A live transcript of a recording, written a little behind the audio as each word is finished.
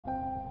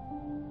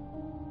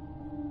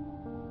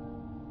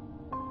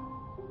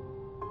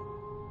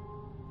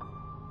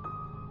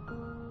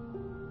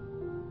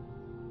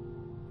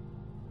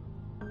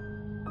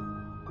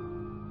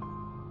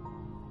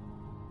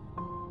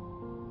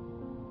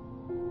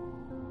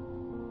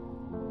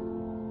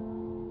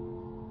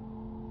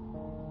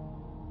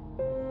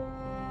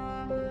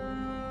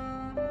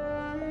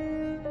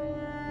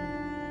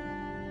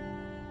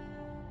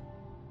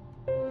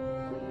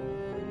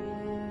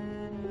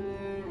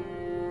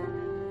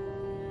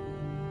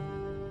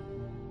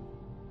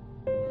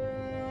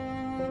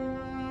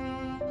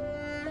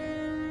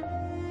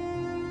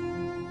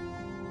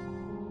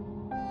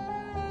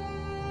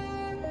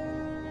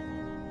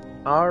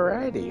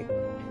Alrighty.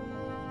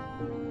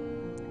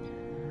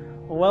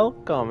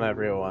 Welcome,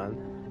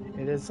 everyone.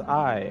 It is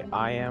I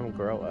am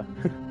Groa.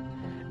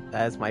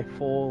 That is my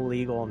full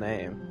legal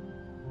name,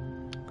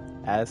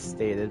 as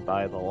stated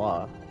by the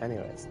law.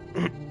 Anyways.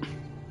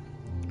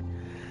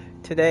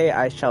 Today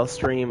I shall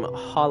stream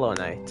Hollow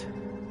Knight.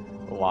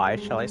 Why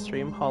shall I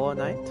stream Hollow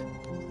Knight?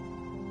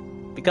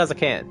 Because I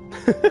can.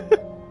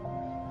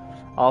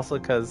 Also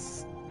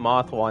because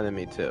Moth wanted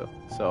me to,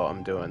 so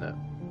I'm doing it.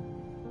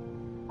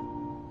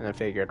 And I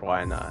figured,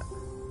 why not?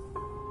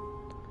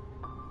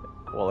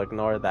 We'll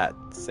ignore that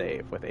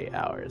save with 8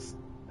 hours.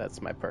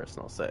 That's my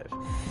personal save.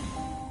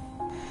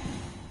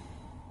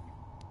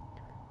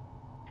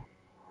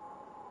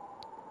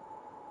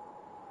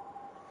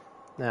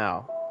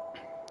 Now,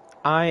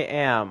 I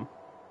am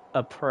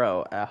a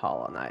pro at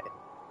Hollow Knight.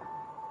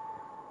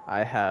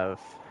 I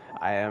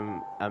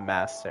am a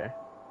master.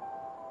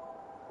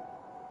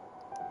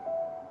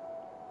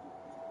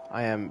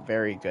 I am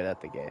very good at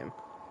the game.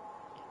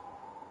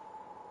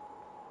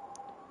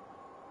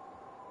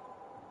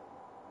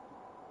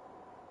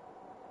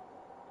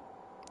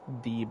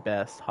 The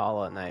best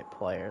Hollow Knight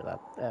player that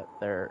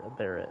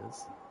there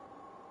is.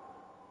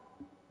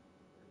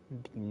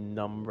 The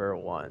number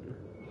one.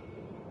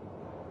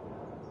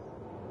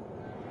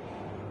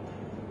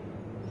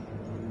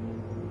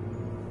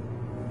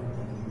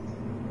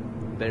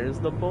 There's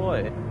the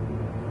boy,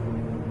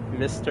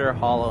 Mr.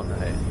 Hollow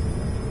Knight.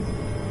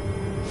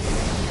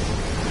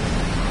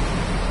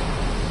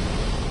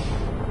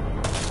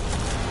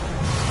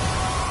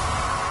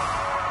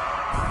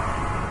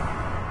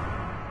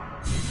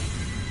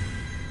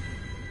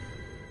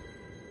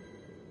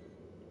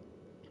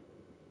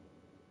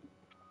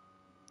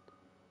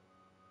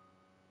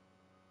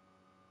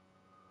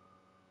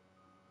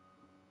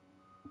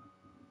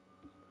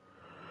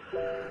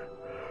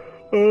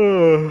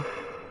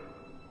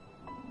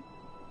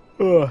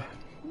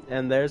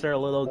 And there's our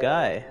little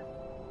guy.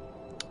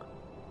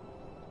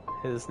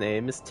 His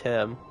name is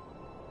Tim.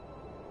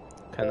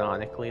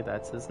 Canonically,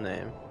 that's his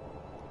name.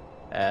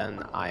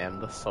 And I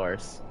am the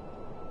source.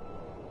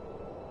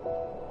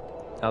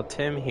 Now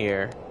Tim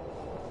here,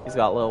 he's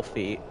got little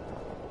feet,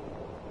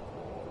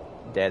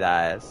 dead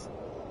eyes,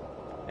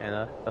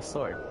 and a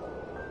sword.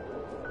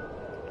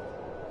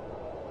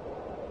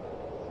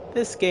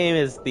 This game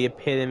is the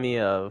epitome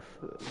of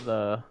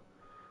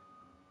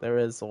there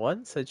is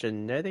once a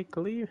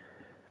genetically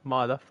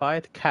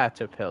modified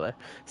caterpillar.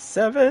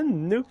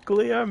 7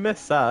 nuclear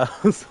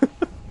missiles.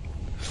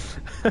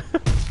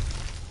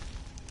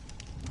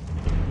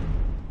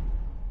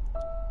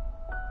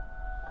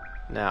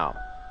 Now,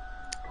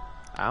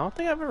 I don't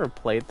think I've ever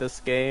played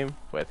this game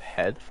with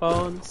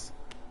headphones,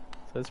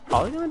 so it's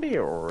probably gonna be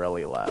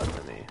really loud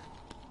to me.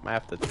 Might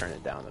have to turn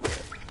it down a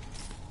bit.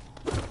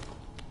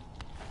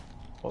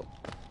 Oh.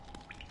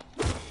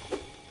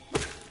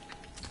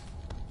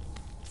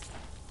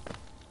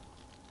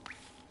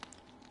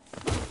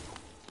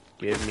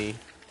 Give me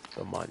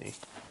the money.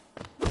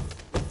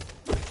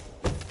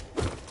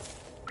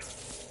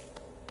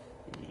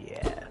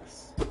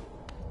 Yes.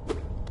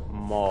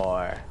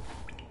 More.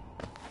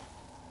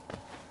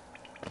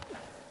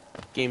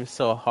 Game's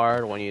so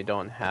hard when you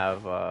don't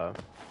have, I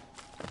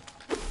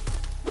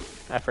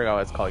forgot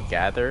what it's called,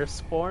 Gather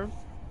Swarm?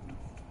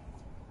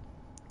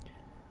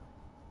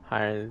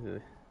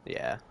 Hire,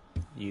 yeah,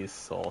 use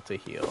soul to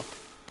heal.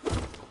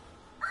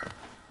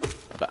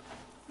 But.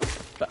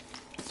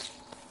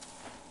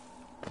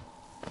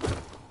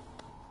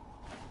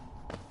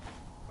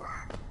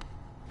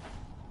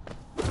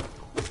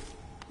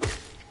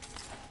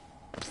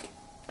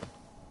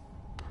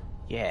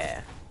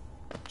 Yeah,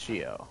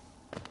 Geo.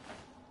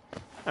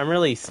 I'm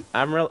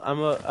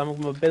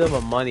a bit of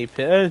a money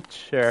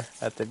pitcher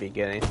at the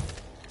beginning.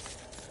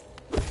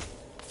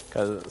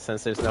 Because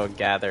since there's no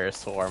Gather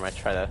Swarm, I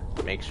try to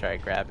make sure I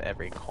grab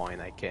every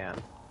coin I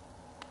can.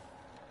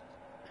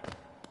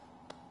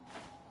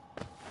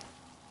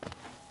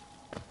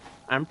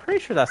 I'm pretty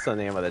sure that's the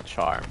name of the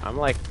charm. I'm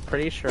like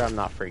pretty sure I'm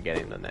not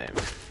forgetting the name.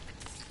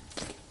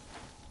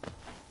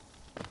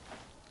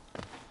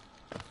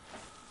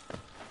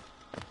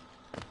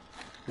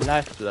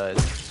 Lifeblood.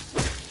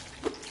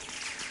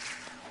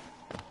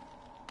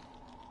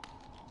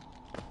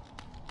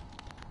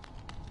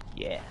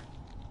 Yeah.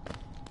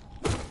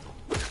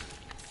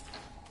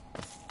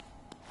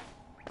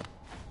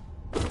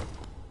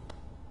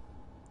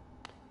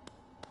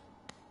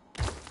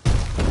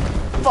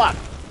 Fuck!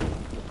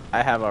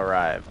 I have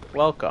arrived.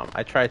 Welcome.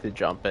 I tried to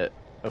jump it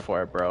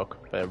before it broke,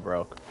 but it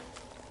broke.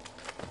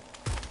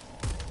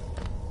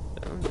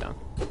 Down.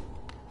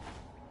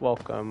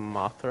 Welcome,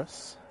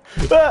 Mothras.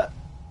 Ah!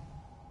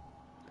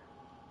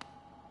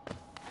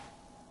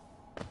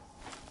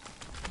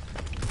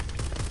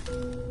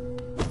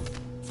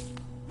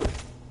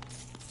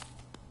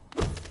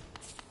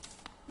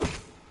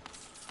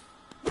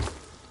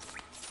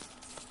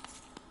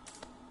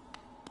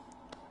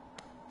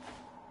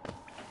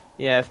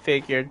 Yeah, I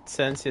figured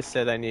since you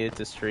said I needed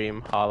to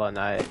stream Hollow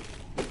Knight,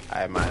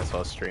 I might as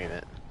well stream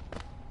it.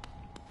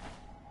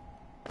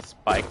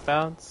 Spike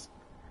bounce?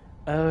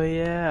 Oh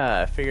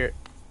yeah, I figured.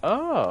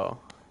 Oh,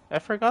 I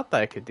forgot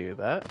that I could do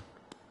that.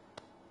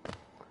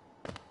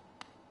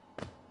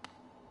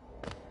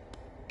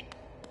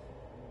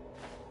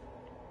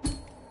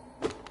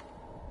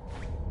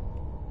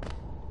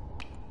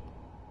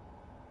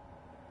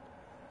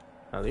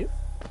 I'll leave.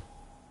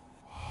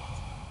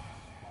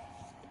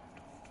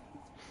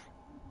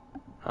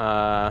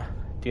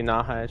 Do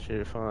not hide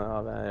your phone.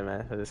 All that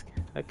man for this.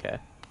 Okay.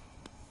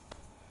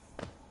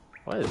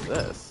 What is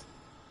this?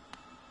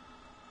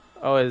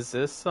 Oh, is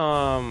this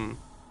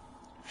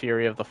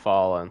Fury of the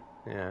Fallen?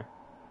 Yeah.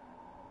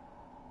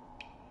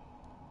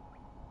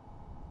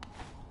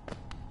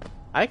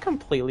 I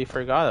completely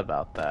forgot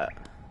about that.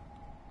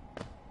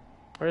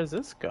 Where does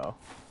this go?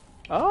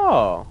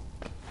 Oh!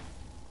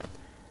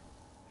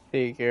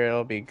 Figure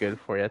it'll be good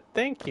for you.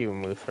 Thank you,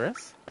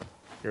 Muthras.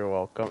 You're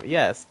welcome.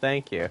 Yes,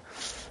 thank you.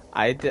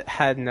 I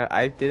didn't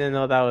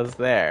know that was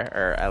there,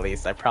 or at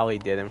least I probably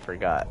did and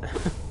forgot.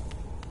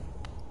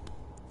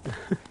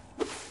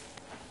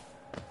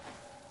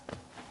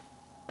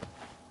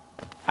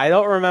 I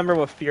don't remember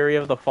what Fury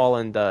of the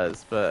Fallen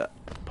does, but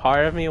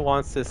part of me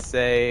wants to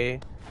say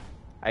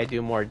I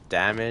do more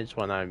damage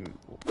when I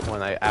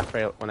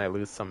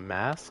lose some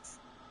masks.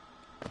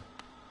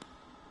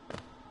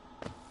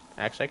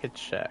 Actually, I could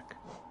check.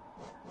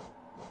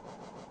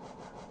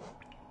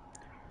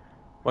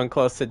 When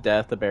close to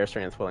death, the bear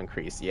strength will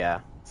increase.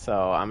 Yeah.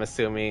 So I'm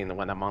assuming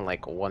when I'm on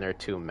like 1 or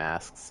 2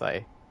 masks,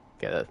 I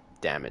get a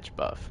damage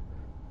buff.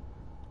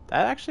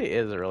 That actually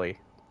is really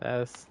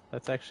that's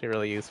actually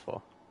really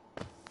useful.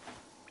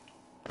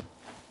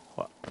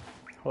 What?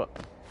 What?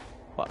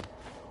 What?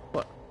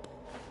 What?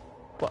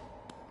 What?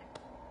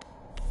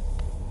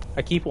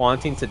 I keep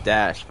wanting to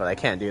dash, but I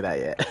can't do that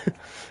yet.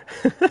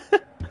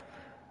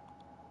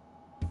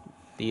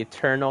 The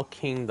Eternal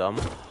Kingdom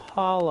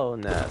Hollow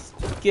Nest.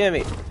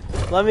 Gimme!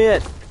 Let me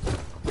in!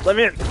 Let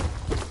me in!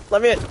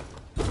 Let me in!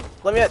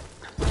 Let me in!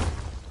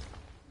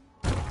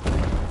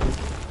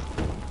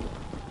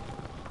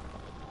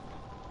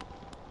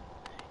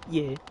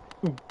 Yeah.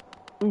 Ooh.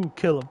 Ooh,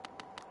 kill him.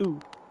 Ooh.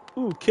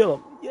 Ooh, kill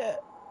him. Yeah.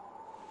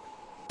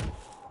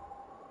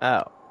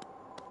 Oh.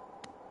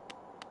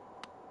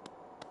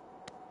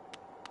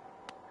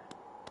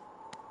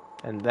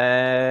 And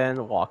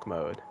then walk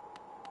mode.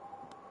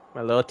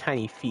 My little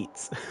tiny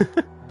feet.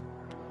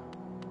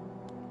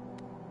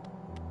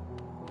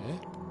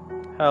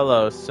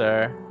 Hello,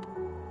 sir.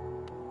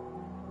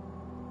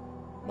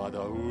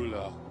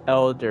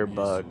 Elder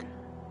bug.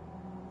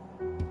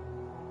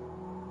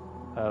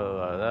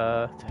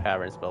 Hello,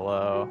 taverns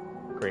below.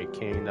 Great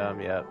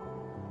kingdom, yep.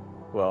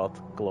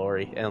 Wealth,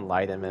 glory,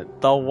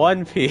 enlightenment. The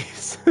One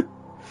Piece!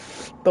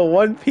 The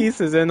One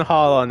Piece is in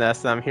Hollow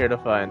Nest and I'm here to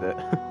find it.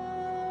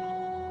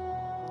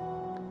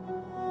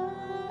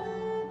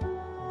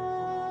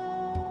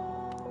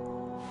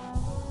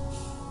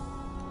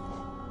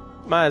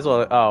 Might as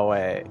well. Oh,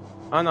 wait.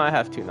 Oh, no, I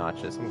have 2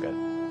 notches. I'm good.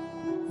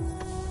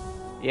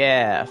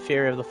 Yeah,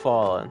 Fury of the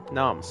Fallen.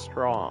 Now I'm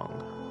strong.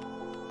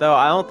 Though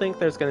I don't think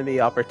there's going to be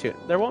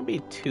there won't be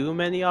too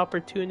many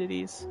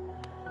opportunities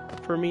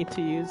for me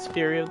to use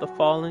Fury of the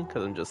Fallen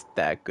because I'm just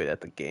that good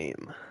at the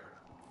game.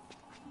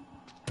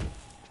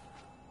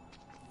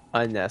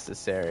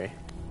 Unnecessary.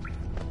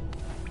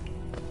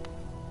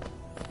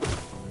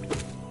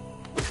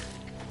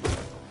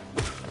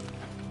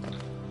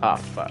 Oh,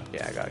 fuck.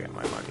 Yeah, I gotta get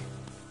my money.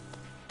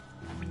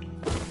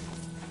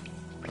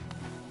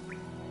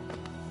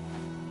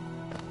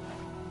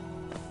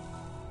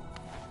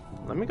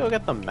 Let me go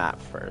get the map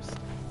first.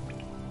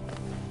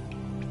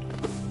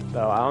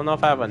 Though I don't know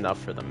if I have enough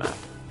for the map.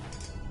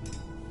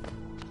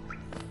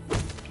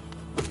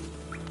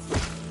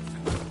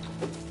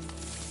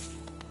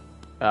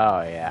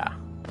 Oh yeah.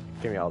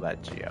 Give me all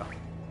that geo.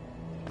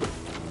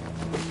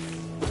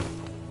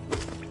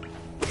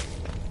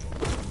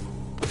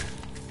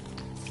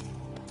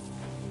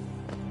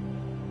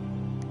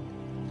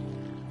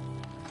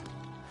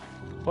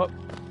 Whoop.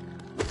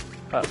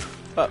 Up.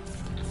 Up.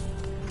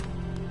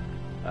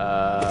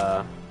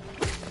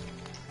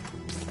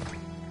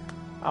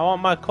 I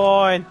want my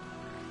coin.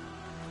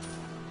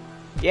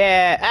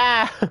 Yeah.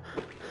 Ah.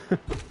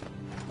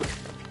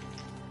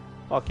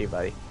 Fuck you,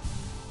 buddy.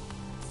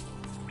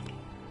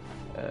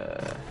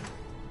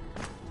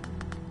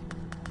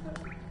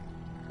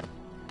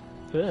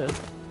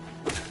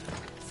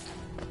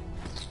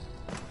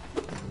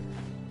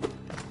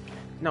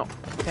 No,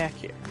 get back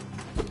here.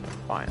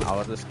 Fine,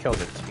 I'll just kill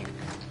the team.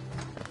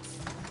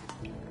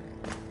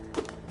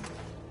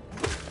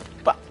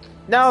 But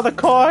no, the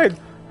coin.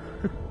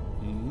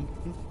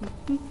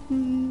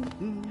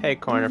 Hey,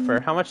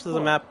 Cornifer, how much does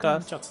the map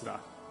cost?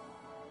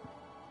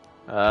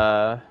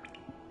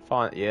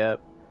 Font, yep.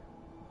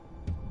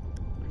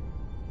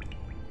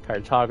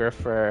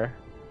 Cartographer.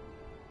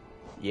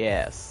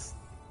 Yes.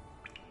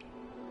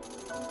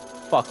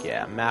 Fuck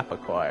yeah, map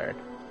acquired.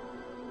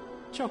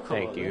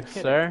 Thank you,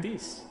 sir.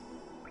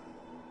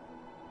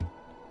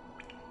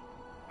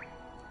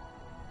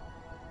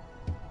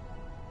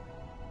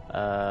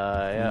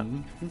 yeah.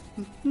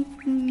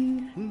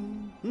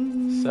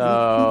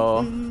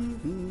 So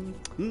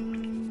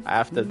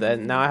after that,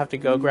 now I have to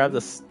go grab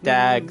the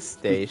stag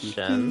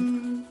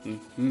station.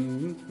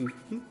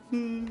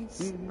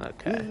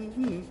 Okay.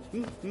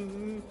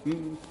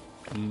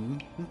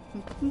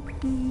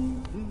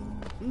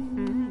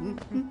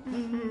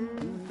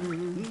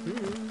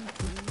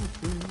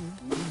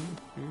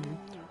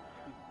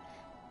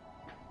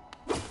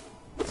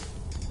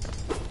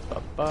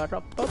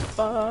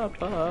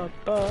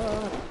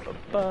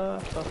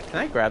 Can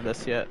I grab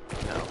this yet?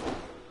 No.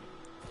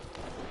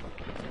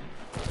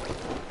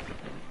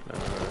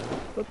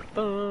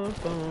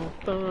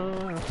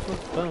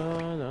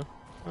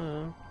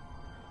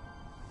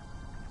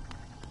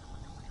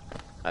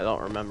 I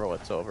don't remember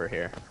what's over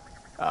here.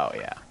 Oh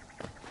yeah.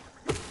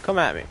 Come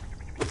at me.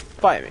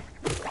 Fight me.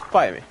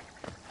 Fight me.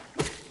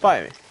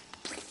 Fight me.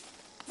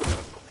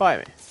 Fight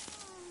me.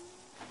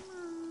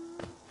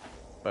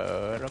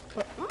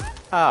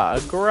 Ah,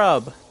 a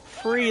grub.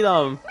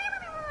 Freedom.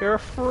 You're a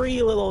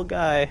free little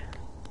guy.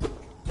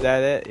 Is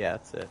that it? Yeah,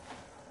 that's it.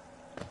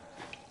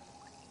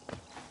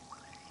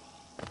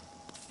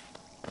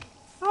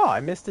 Oh, I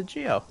missed a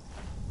geo.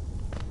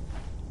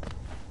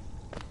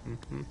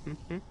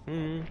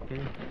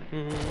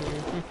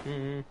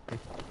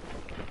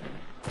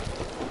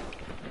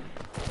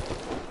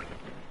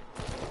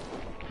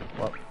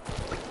 Whoop.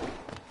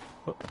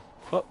 Whoop.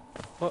 Whoop.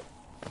 Whoop.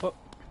 Whoop.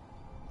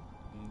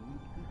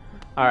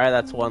 Alright,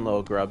 that's one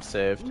little grub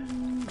saved.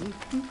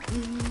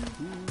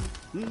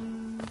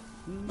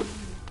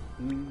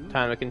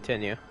 Time to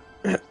continue.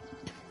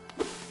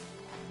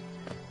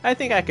 I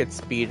think I could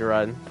speed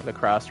run the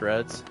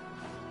crossroads.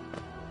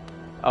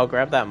 I'll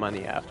grab that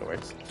money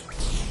afterwards.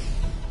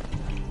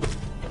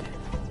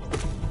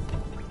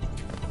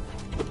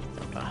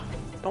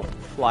 Don't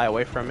fly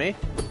away from me.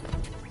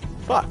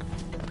 Fuck.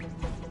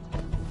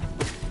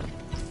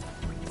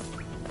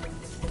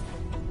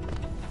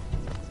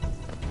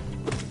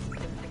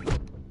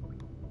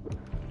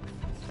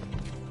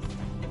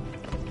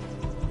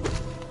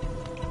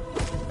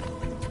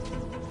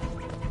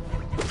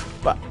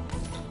 Fuck.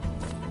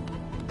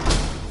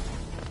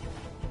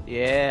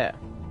 Yeah.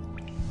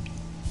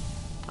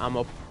 I'm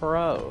a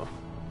pro.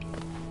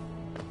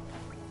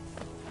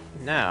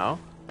 Now,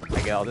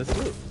 I get all this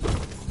loot.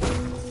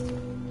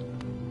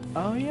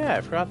 Oh yeah,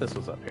 I forgot this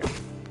was up here.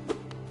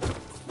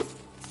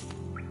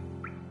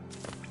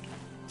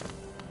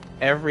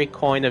 Every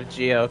coin of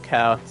geo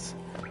counts.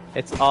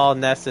 It's all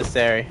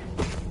necessary.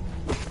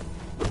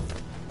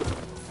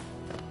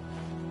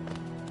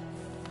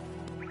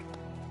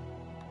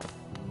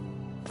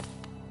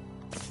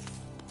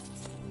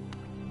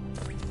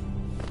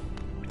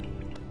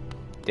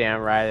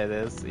 Damn right it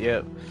is.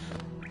 Yep.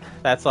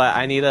 That's why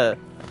I need to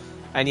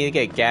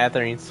get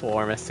Gathering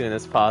Swarm as soon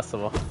as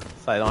possible,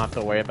 so I don't have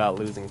to worry about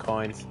losing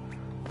coins.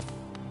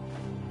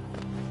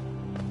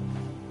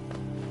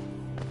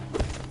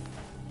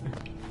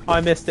 Oh,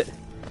 I missed it.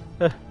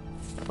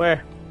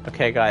 Where?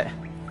 Okay, got it.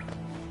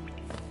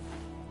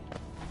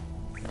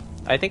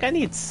 I think I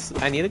need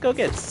to go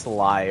get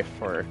Sly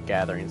for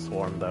Gathering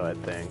Swarm though, I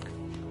think.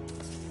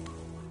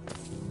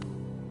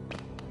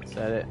 Is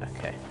that it?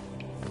 Okay.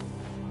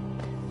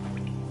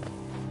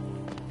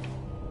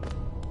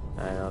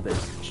 I know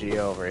there's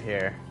Geo over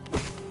here.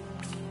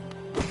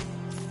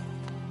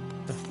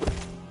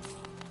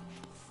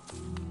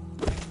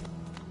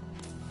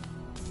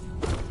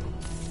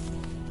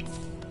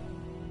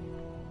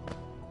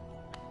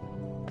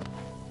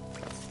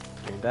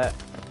 Need that.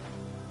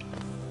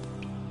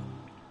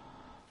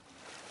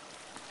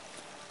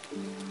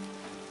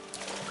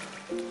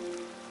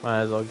 Might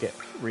as well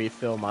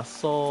refill my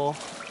soul.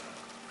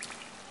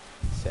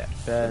 Set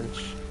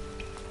bench.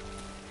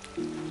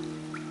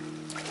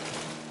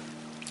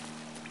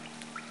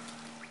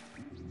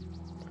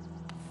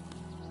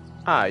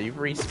 Ah, you've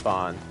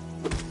respawned.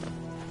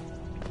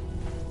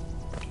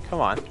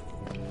 Come on.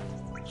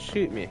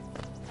 Shoot me.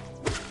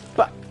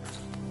 Fuck.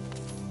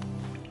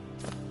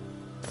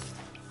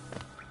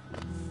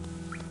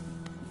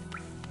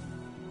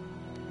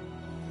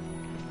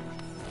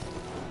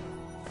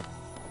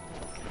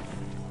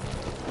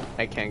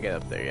 I can't get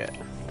up there yet.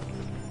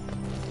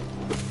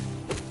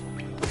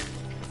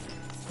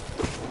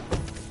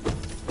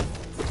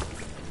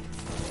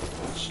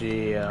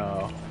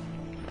 Geo.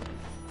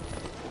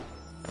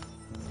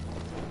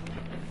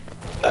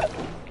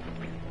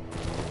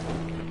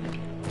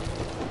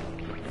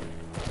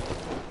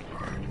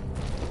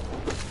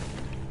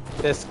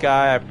 This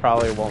guy, I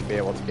probably won't be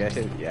able to get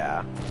hit.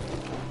 Yeah.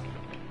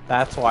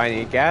 That's why I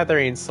need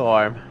Gathering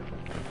Swarm.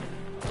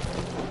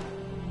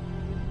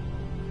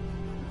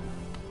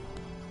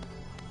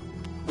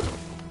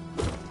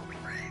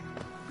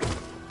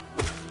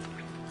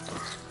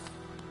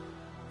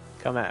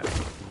 Come at me.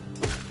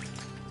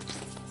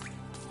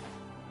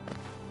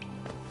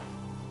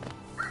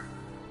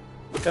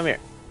 Come here.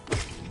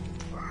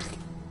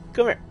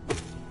 Come here.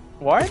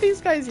 Why are these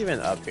guys even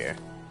up here?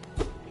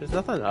 There's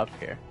nothing up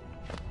here.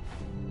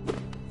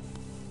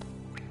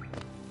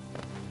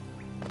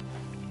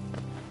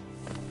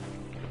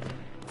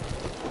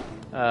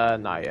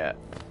 Not yet.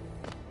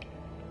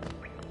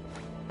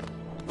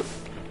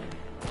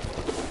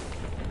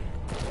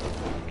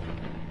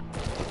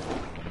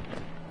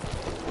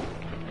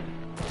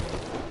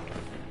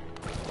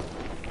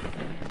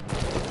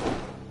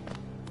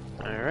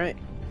 Alright.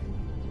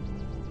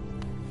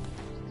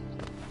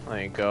 Let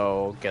me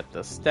go get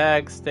the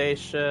stag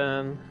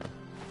station.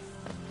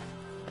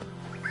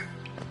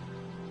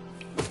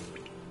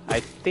 I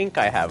think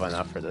I have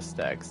enough for the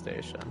stag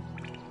station.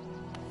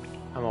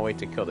 I'm gonna wait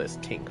to kill this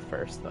tink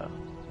first, though.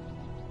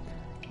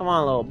 Come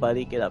on, little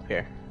buddy, get up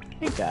here.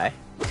 Hey, guy.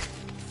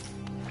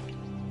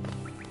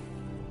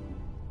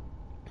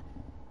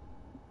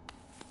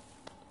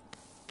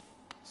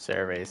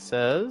 Survey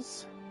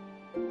says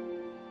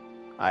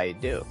I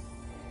do.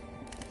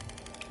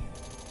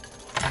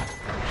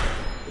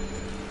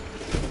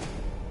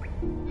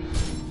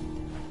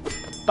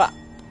 Bah.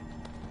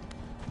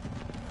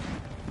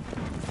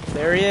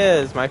 There he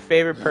is, my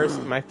favorite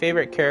person, my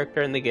favorite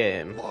character in the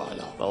game,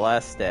 the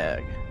last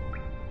stag.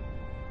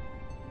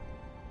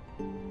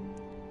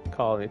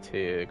 Called me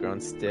to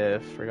grown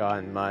stiff,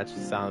 forgotten much.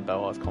 Sound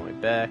about what's called me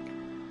back.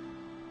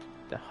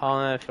 The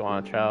Holland, if you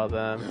want to travel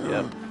them.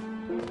 Yep.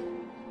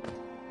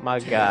 My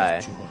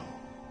guy.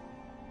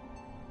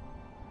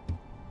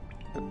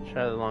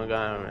 Try the long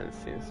gun and it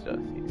seems just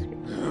he's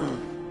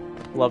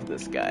great. Love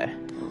this guy.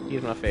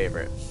 He's my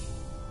favorite.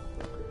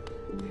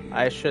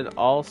 I should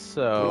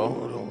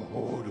also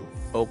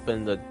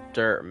open the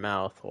dirt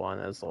mouth one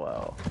as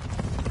well.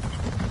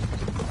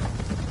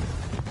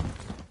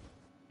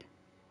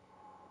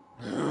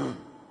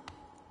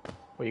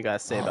 What you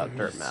guys say about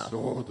dirt mouth?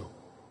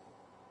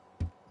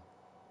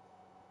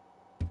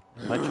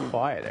 Much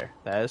quieter.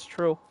 That is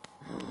true.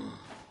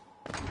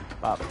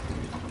 Pop.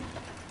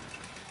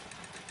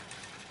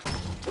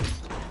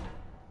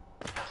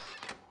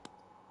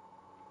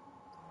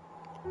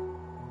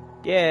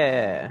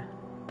 Yeah.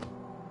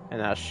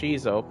 And now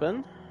she's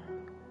open.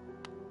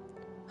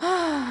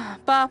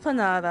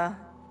 Bapanada.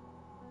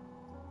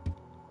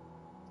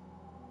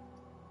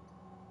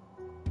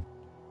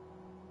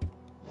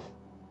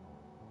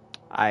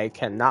 I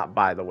cannot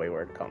buy the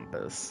Wayward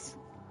Compass.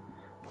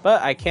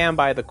 But I can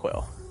buy the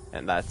quill.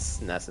 And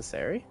that's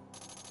necessary.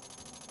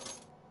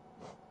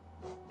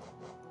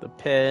 The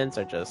pins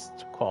are just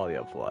quality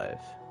of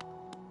life.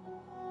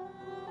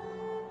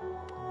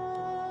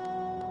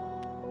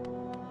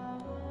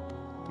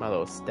 My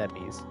little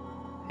steppies.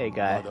 Hey,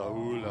 guy.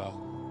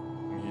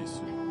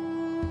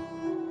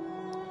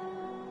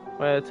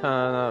 Wait a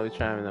time, I'll be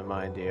trying to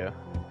mind you.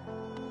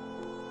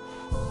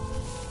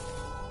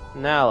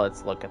 Now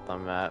let's look at the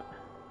map.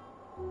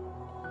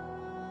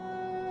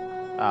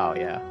 Oh,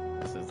 yeah.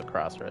 This is the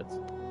crossroads.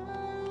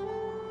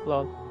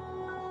 Hello.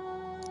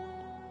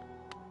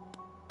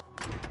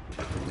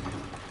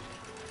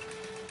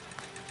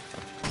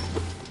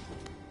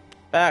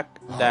 Back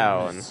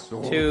down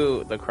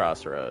to the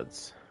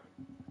crossroads.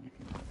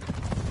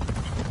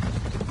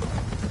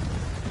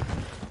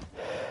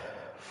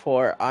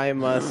 For I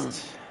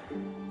must...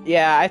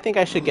 Yeah, I think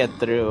I should get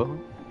through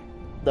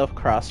the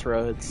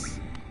crossroads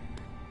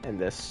in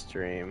this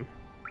stream.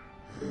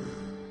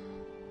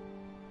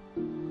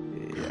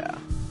 Yeah.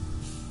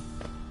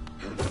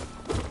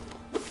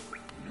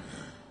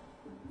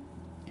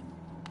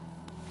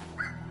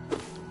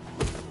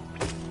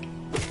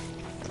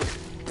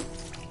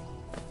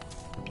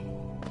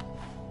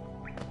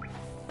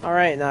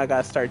 Alright, now I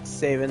gotta start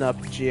saving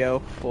up Geo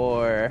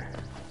for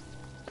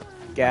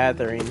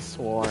Gathering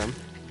Swarm.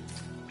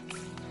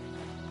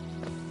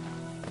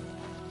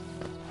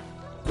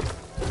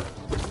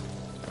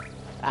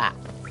 Ah,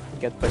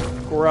 get the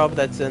grub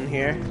that's in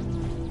here.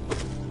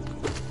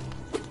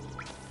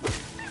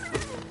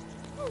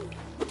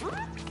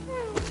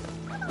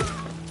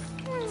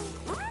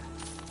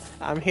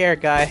 I'm here,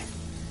 guy.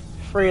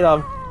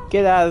 Freedom.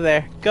 Get out of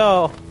there.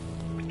 Go.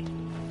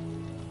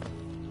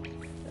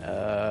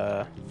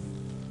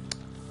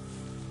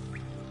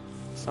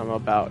 Some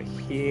about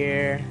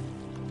here.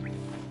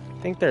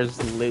 I think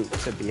there's loot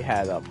to be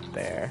had up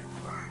there.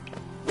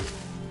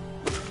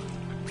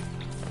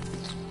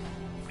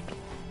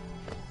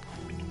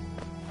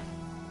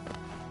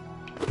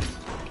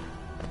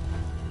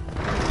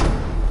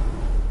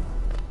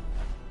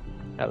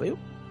 Hello?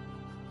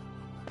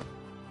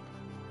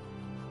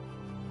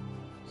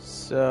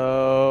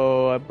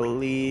 So, I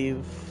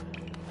believe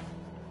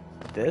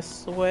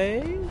this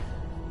way?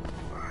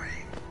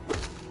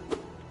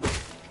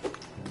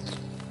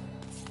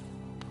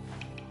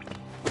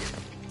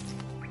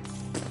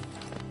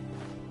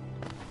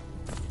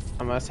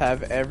 I must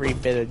have every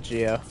bit of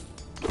Geo.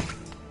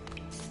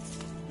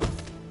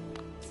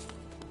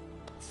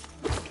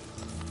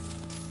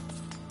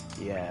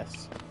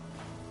 Yes.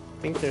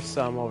 I think there's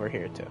some over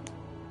here too.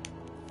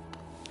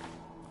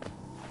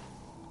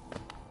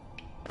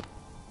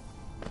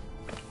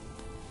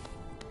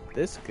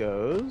 This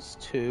goes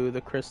to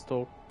the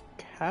Crystal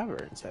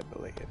Caverns, I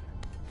believe.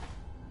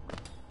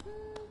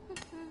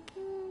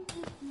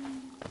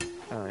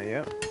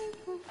 Yep.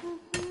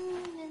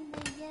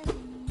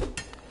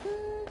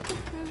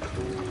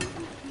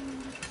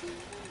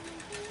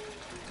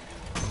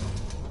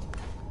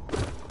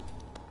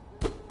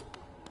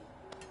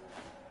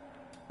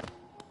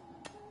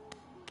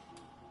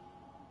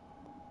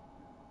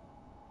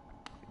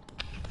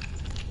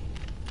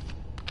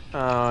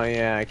 Oh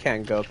yeah, I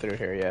can't go through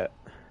here yet.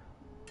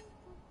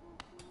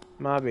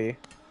 Maybe.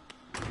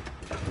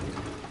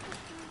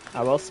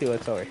 I will see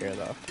what's over here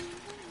though.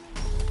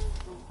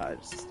 Oh,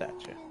 just a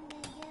statue.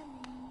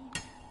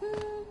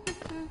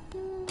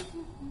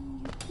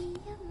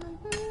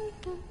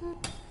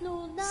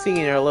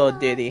 Singing her little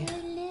ditty.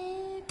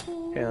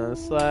 Feeling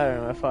slatter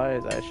in my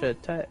fires, I should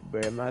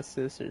bury my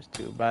sisters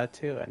 2 by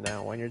 2, and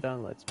then when you're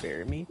done, let's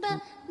bury me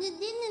too.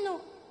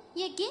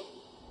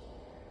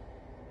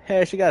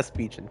 Hey, she got a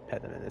speech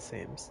impediment, it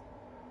seems.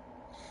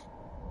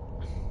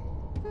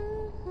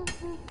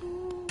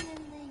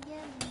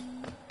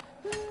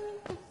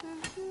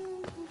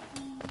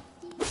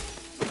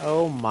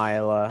 Oh,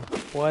 Mila,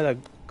 what a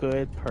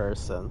good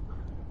person.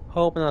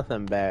 Hope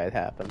nothing bad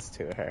happens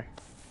to her.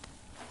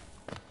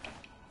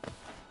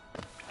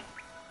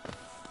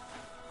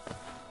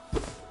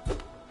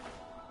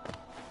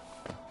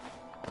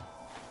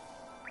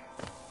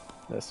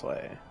 This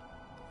way.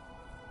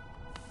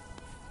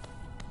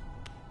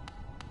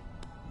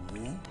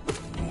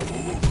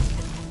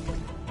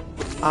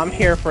 I'm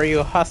here for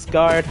you,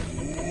 Husguard.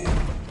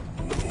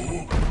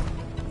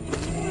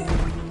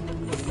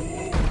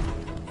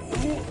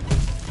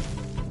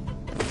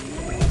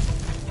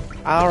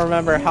 I don't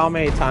remember how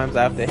many times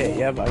I have to hit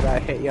you, but I gotta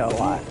hit you a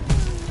lot.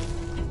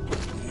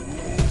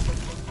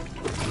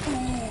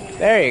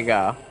 There you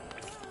go.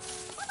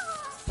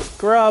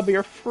 Grub,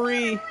 you're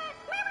free.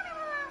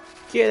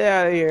 Get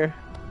out of here.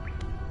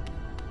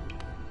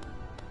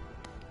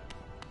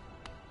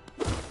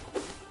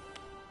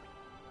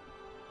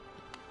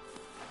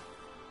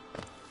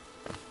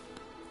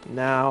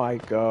 Now I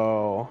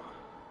go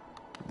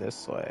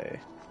this way.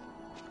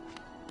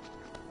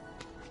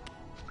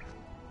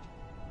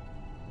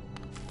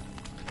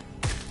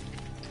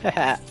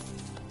 Haha.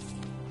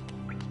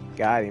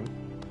 Got him.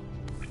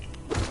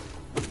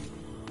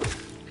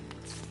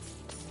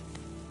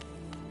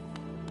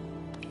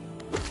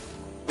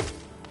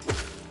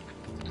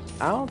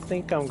 I don't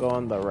think I'm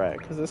going the right,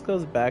 because this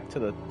goes back to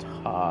the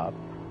top.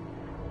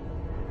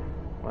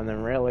 When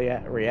in reality,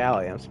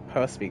 I'm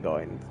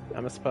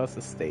supposed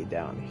to stay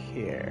down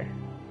here.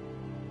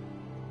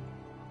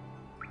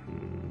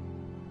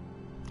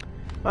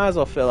 Might as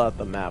well fill out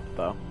the map,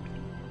 though.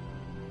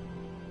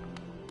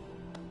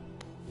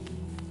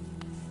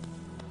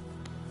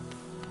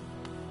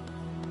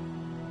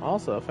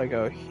 Also, if I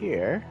go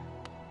here...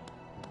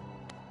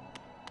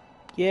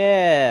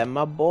 Yeah,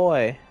 my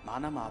boy.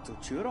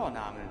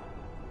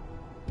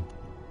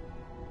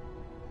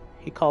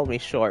 He called me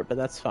short, but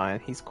that's fine.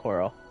 He's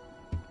Coral.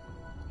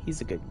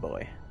 He's a good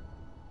boy.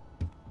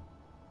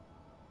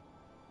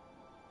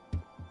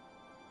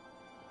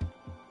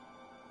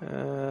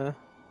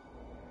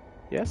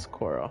 Yes,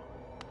 Coral.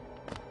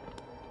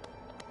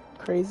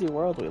 Crazy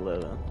world we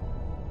live in.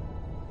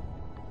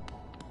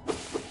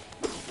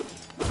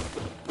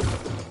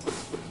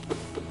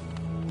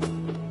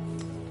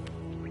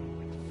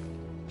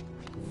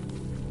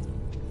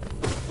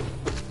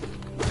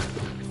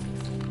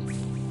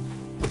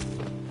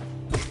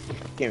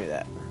 Give me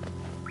that.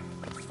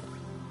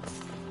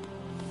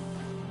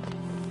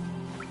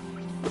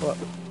 Whoa.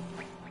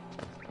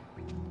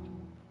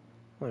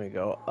 Let me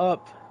go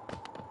up.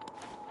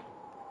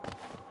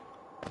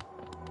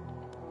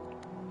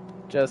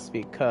 Just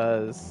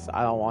because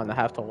I don't want to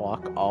have to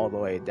walk all the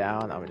way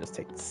down, I'm gonna just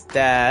take the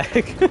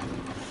stack.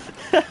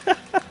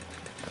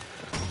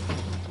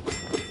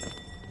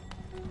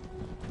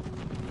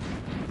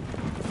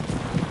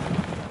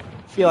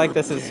 Feel like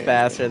this is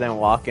faster than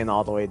walking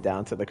all the way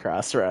down to the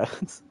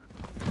crossroads.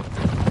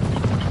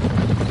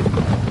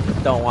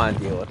 Don't want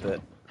to deal with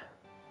it.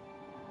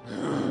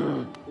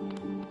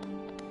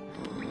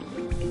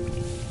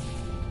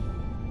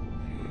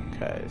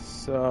 Okay,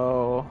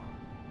 so...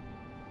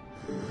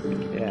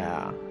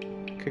 yeah.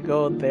 Could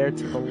go there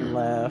to the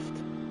left.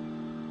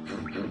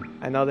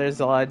 I know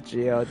there's a lot of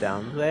geo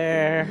down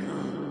there.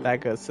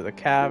 That goes to the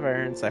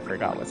caverns. I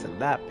forgot what's in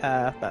that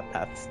path. That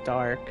path's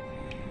dark.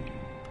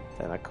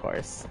 Then, of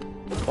course,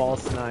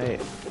 False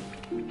Night.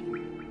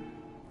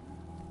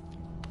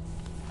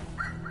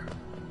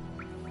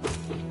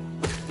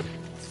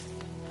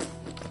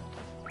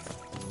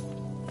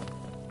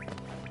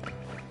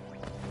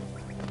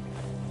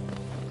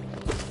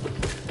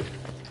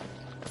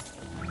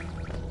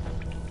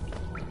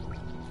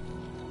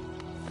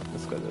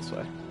 Let's go this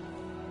way.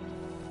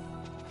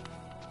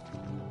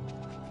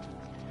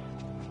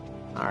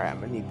 Alright,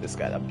 I'm gonna need this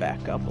guy to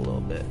back up a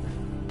little bit.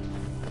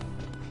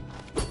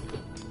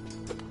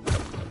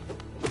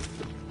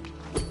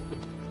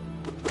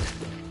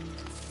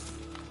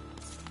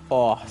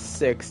 Oh,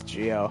 6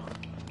 geo.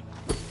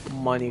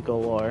 Money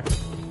galore.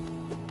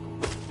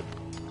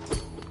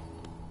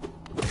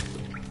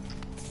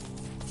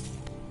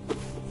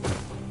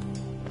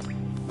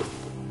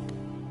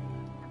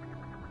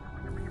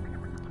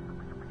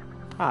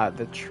 Ah,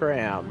 the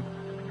tram.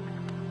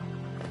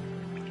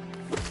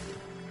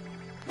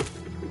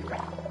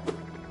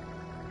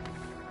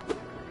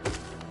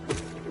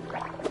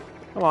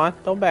 Come on,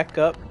 don't back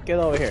up. Get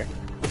over here.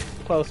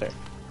 Closer.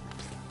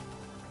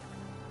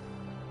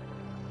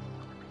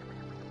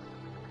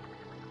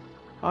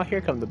 Oh,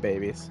 here come the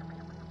babies.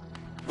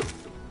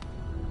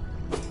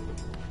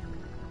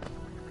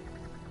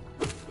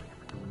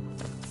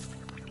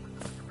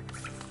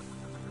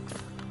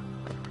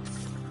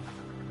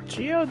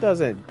 Geo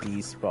doesn't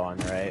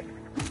despawn, right?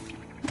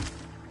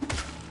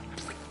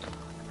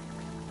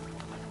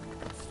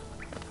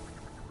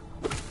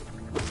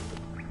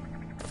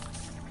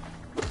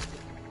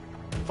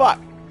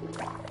 Fuck!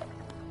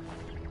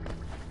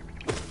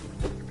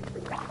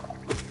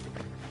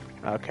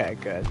 Okay,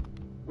 good.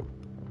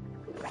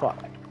 Fuck.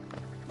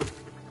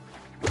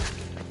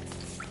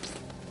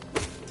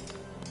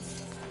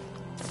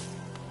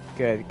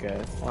 Good,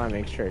 good. I want to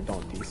make sure it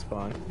don't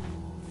despawn.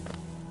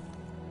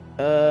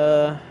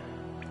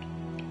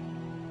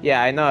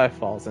 Yeah, I know it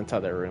falls into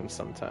other rooms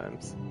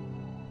sometimes.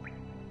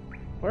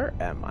 Where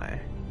am I?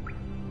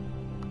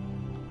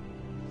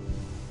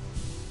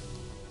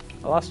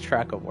 I lost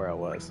track of where I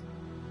was.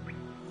 I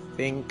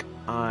think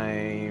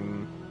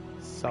I'm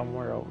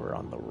somewhere over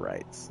on the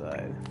right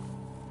side.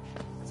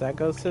 So that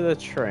goes to the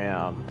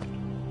tram.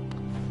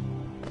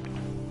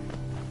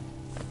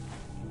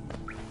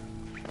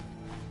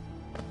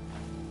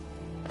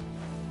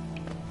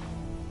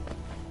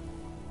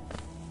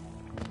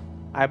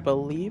 I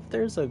believe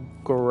there's a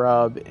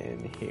grub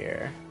in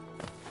here.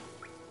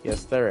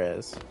 Yes, there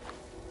is.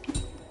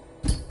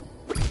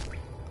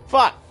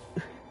 Fuck!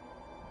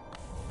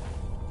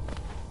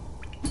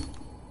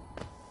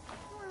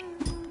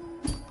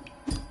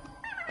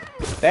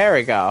 There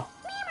we go.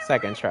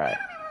 Second try.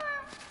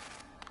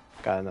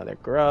 Got another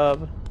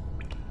grub.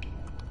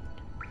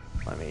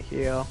 Let me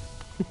heal.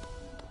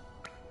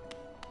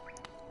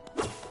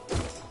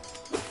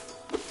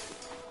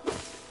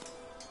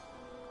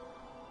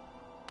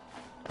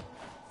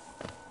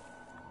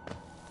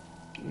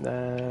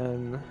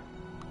 Then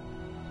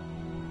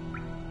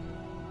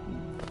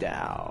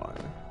down.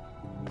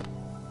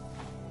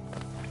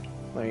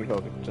 Let me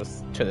go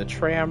just to the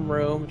tram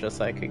room just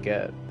so I could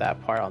get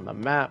that part on the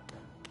map.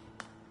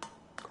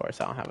 Of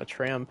course, I don't have a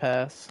tram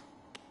pass.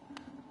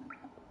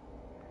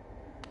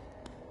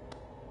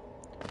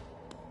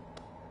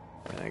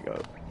 And I go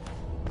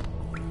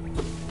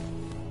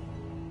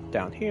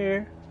down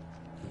here.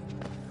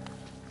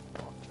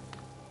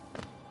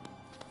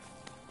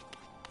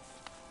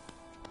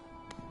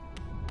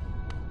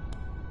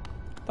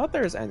 Thought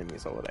there was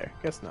enemies over there.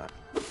 Guess not.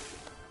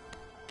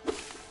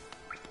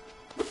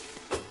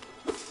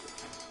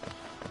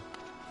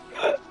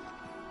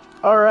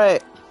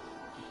 Alright.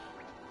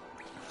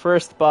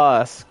 First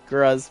boss,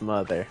 Gruz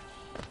Mother.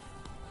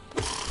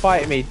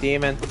 Fight me,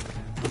 demon.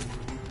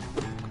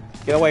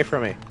 Get away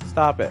from me.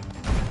 Stop it.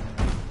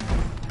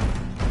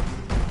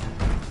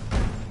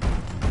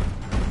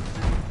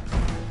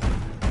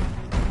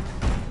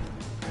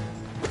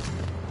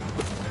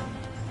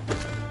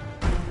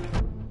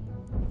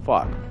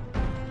 Fuck.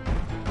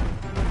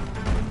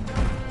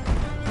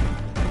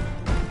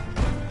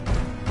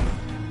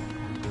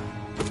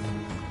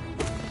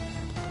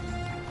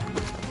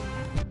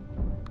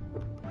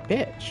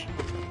 Bitch.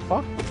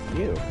 Fuck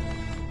you.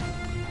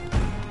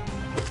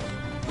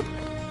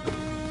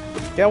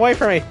 Get away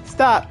from me.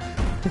 Stop.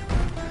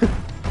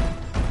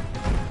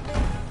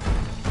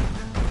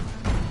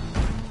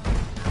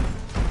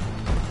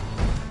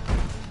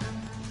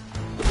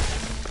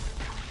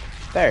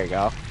 There you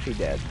go. She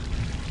did.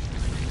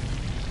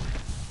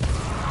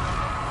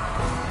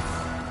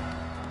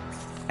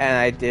 And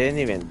I didn't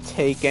even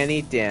take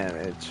any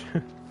damage.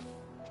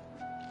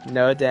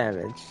 No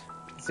damage.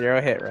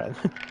 0 hit run.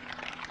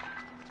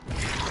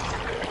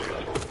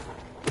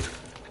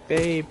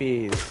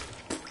 Babies.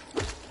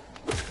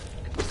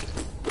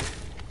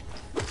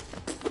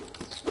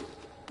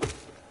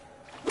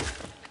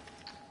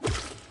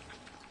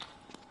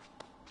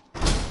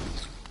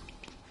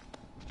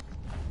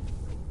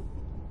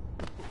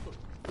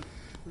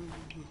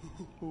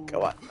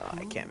 Go on. Oh,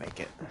 I can't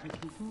make it.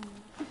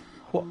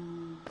 Whoa.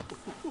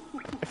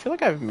 I feel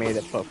like I've made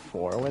it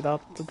before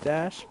without the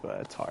dash,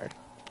 but it's hard.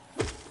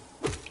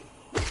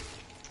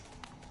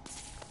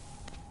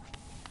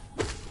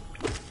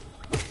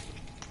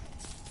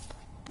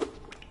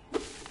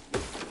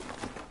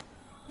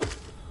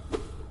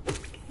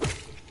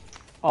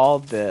 All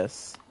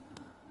this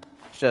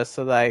just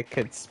so that I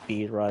could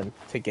speedrun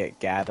to get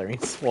Gathering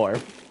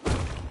Swarm.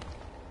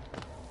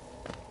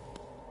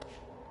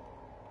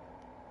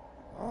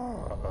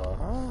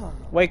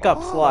 Wake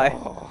up, Sly.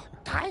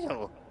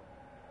 Tile.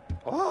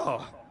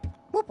 Oh,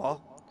 whoopa.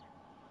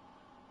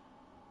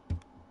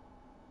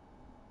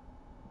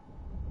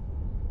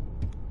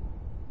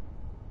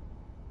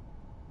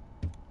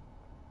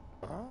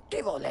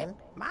 Kivolen,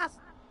 mas.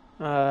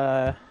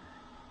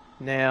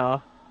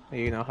 Now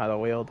you know how to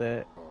wield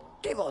it.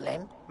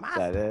 Kivolen, mas. Is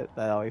that it?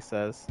 That all he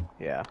says?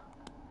 Yeah.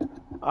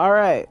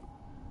 Alright.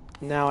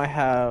 Now I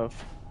have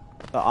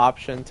the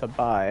option to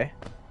buy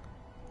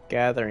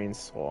Gathering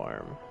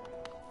Swarm.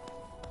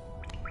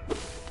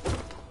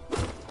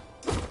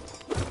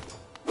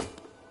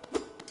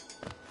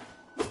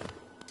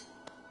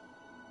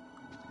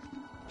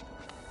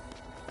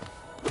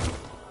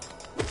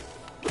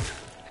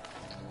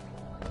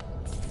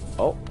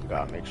 Oh.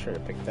 make sure to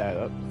pick that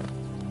up.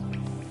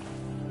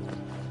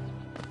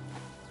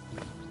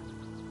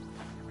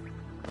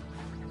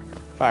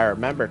 If I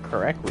remember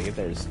correctly,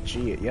 there's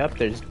Geo. Yep,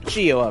 there's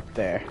Geo up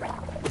there.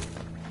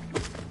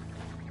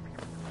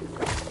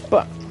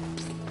 But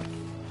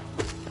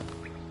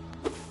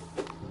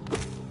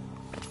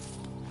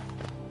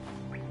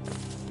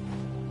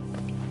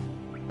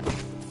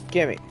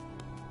gimme.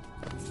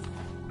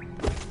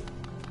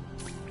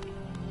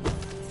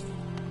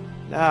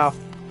 No.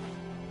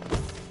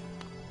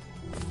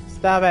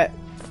 Stop it.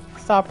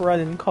 Stop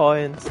running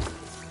coins.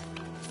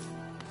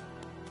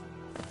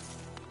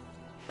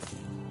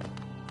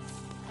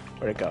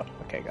 Where'd it go?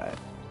 Okay, got it.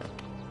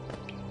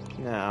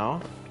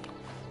 Now,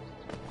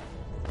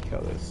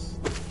 kill this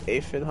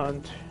aphid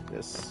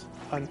this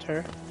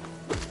hunter.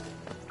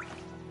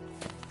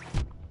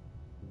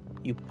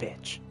 You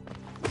bitch.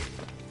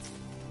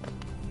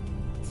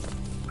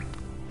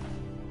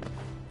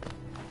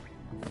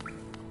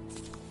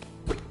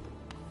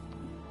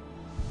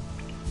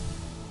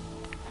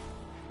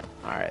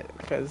 Alright,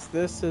 because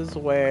this is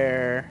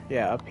where,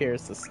 yeah, up here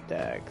is the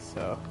stag,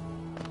 so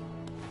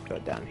go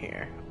down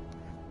here.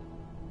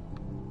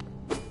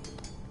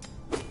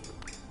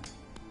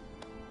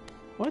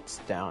 What's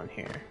down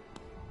here?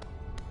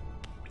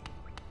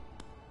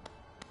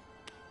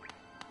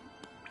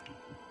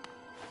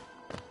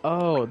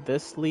 Oh,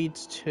 this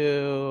leads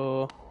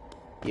to,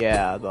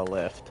 yeah, the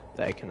lift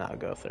that I cannot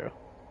go through.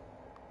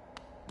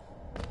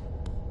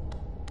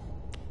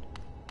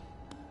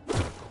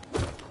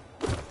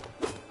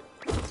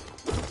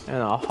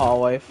 And a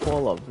hallway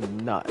full of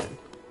nothing.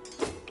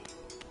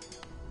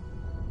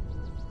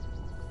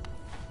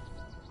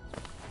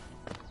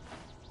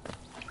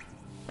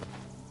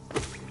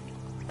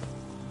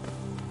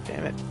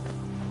 Damn it.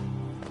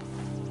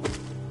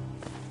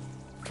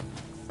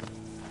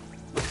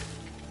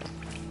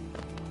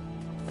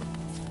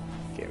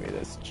 Give me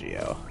this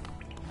Geo.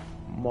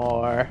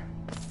 More.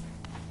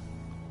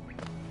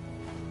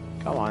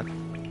 Come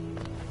on.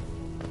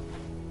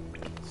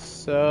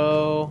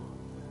 So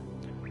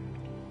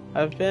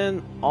I've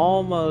been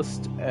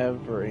almost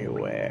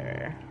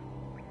everywhere.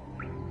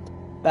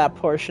 That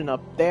portion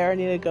up there I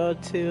need to go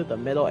to, the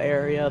middle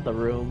area, the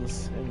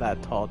rooms in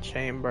that tall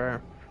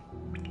chamber.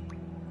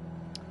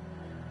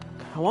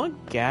 I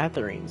want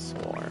Gathering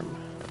Swarm.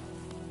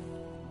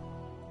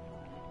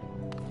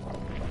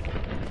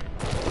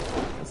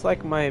 It's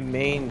like my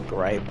main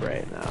gripe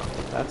right now.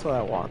 That's what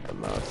I want the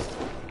most.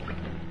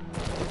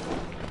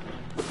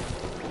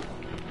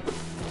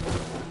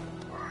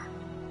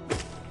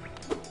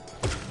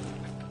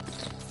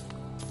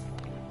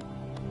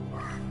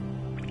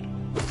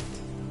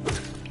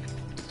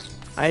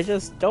 I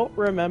just don't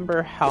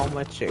remember how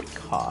much it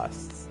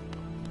costs.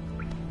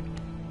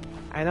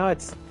 I know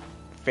it's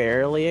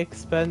fairly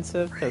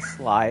expensive because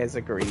Sly is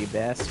a greedy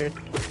bastard.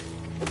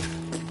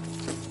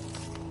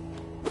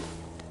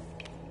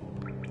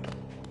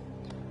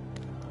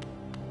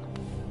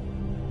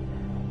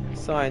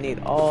 So I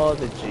need all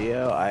the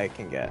Geo I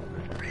can get.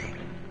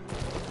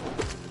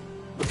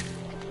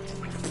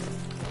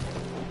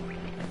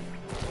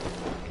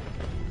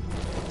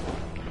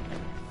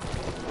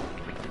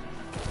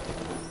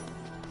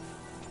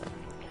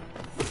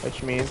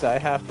 Which means I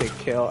have to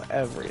kill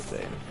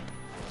everything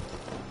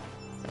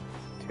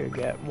to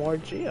get more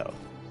Geo.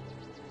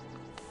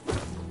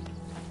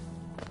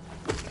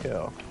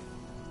 Kill.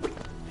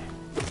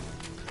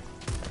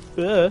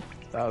 That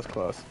was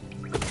close.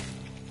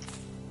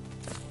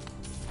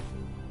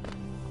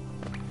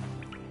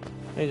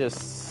 Let me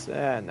just...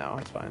 no,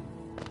 it's fine.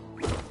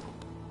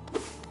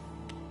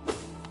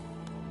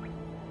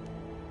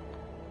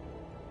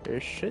 There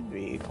should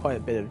be quite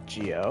a bit of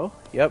Geo.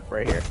 Yep,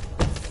 right here.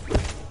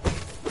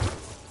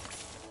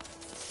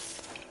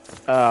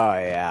 Oh,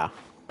 yeah.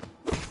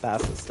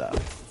 That's the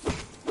stuff.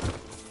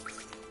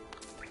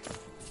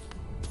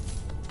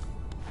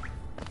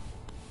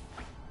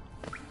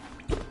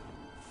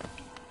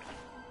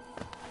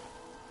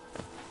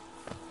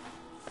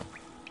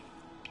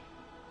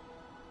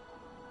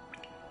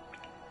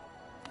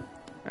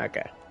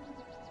 Okay.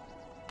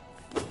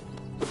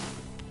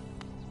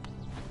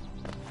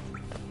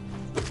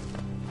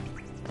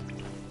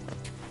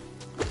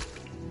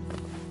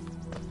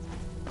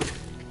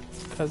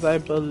 Because I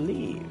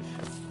believe,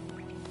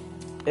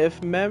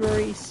 if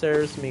memory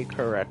serves me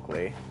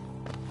correctly,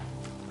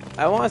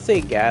 I want to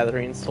say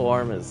Gathering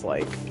Swarm is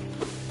like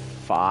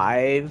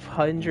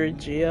 500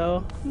 Geo,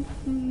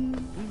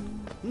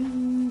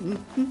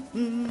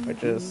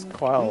 which is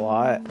quite a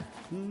lot.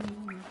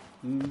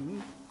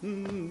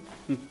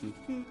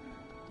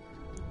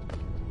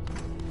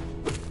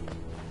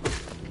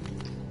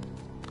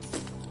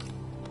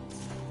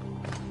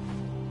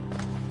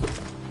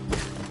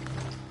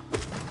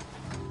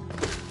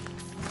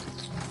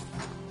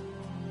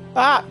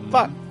 Ah,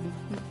 fuck.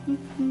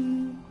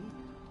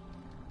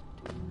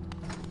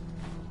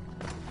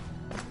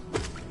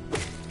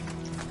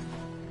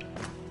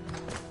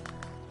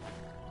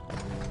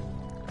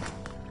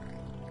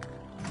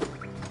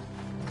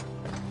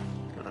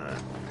 Alright,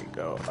 let me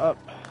go up.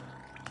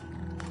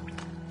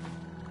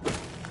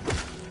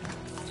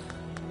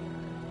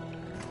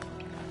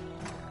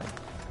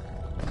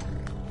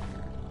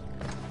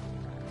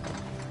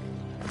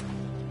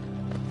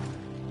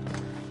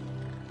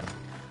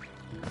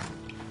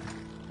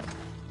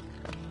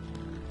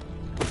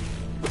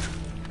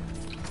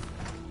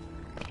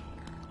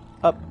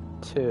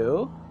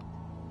 to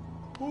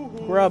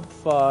Grub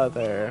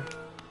Father.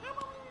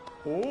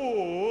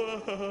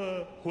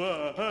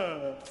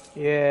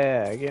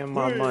 Yeah, give him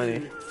my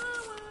money.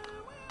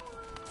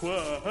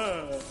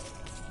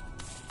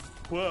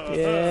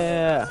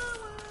 Yeah.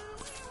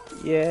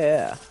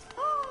 Yeah.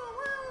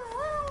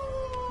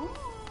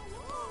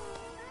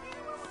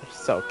 They're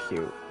so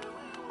cute.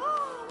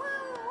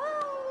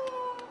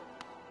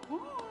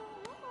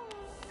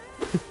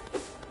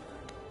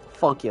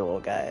 Funky little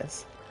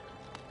guys.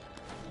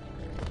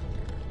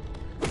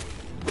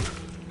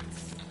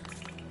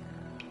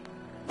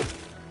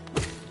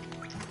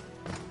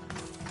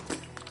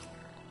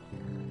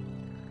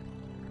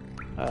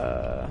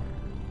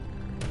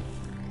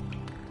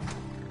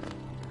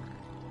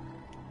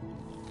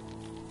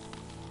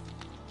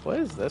 What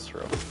is this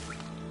room?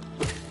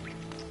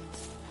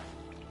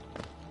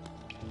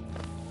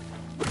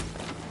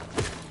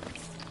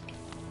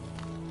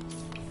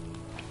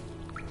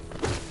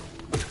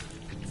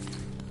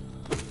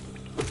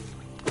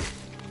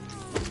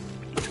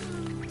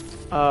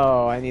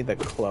 Oh, I need the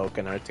cloak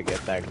in order to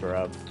get that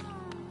grub.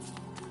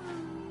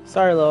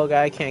 Sorry, little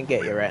guy, I can't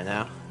get you right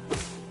now.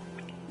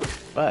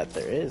 But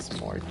there is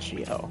more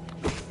Geo.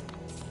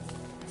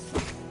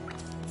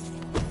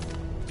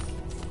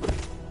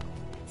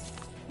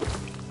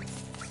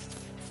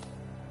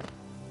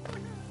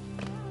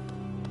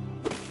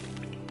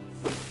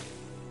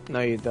 No,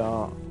 you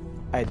don't.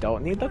 I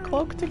don't need the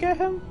cloak to get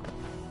him?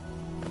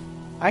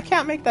 I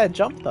can't make that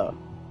jump, though.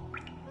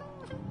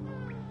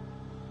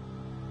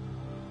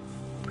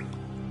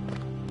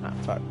 Ah,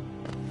 fuck.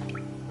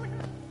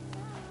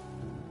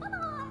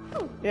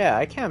 Yeah,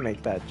 I can't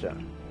make that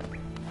jump.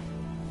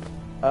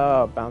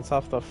 Oh, bounce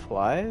off the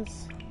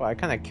flies? Well, I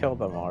kind of killed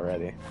them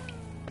already.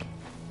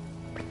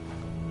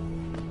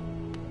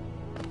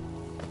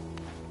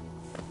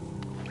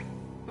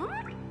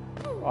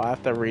 Well, I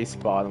have to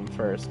respawn them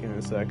first. Give me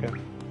a second.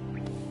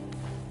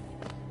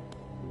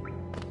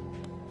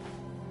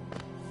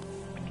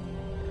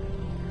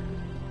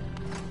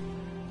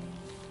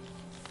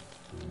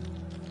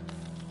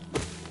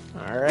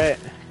 Alright.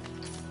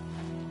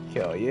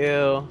 Kill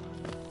you.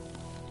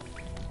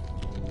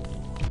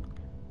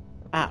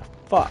 Ah,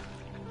 fuck.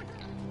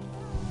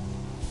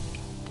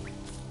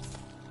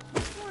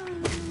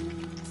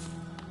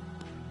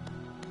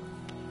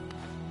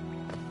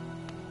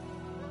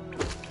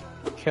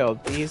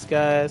 Killed these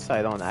guys so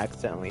I don't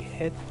accidentally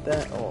hit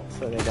them. Oh,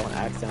 so they don't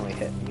accidentally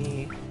hit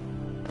me.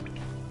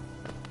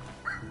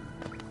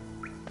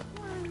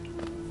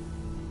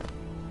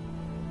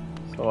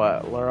 So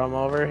what? Lure them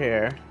over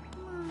here.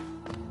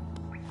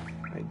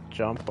 I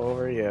jump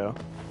over you.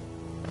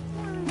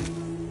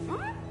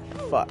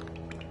 Fuck.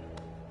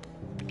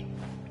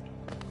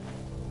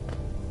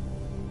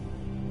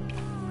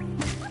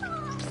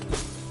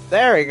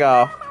 There we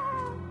go.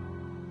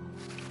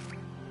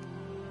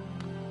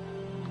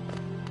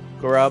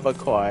 Grub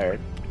acquired.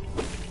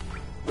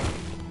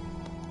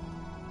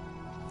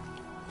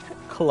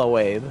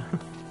 Cloabe.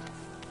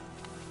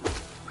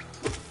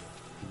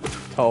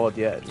 Told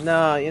you.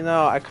 No, you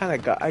know, I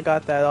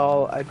got that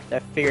all, I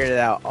figured it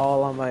out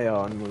all on my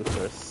own,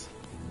 Moosers.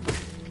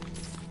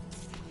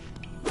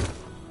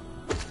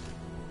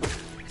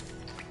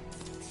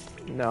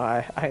 No,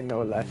 I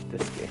know left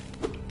this game.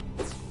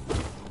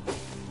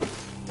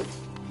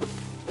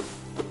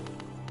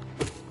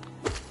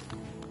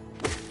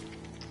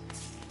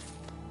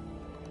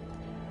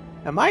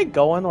 Am I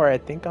going where I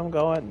think I'm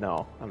going?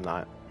 No, I'm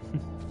not.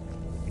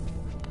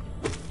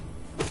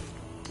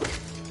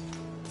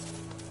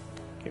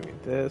 Give me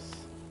this.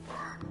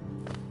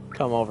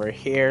 Come over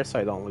here so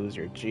I don't lose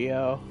your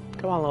Geo.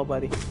 Come on, little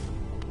buddy.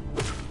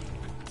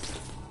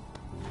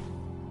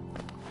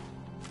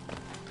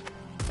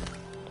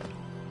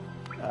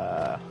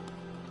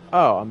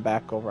 Oh, I'm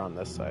back over on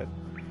this side.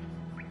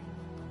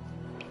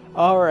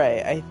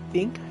 Alright, I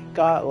think I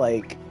got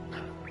like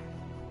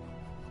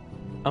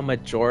a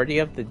majority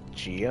of the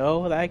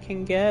Geo that I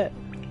can get.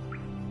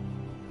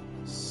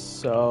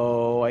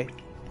 So I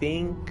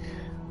think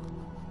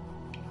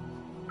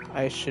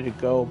I should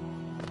go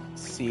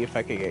see if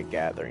I could get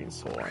Gathering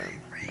Swarm.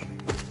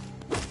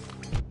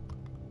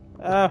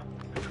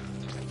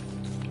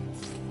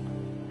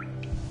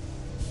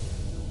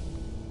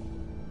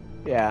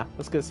 Yeah,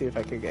 let's go see if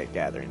I could get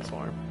Gathering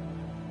Swarm.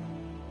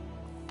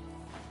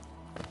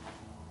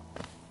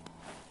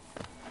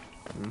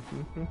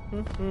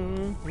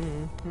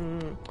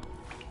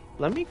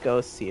 Let me go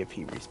see if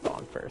he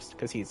respawned first,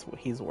 because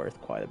he's worth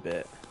quite a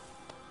bit.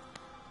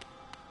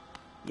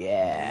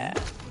 Yeah.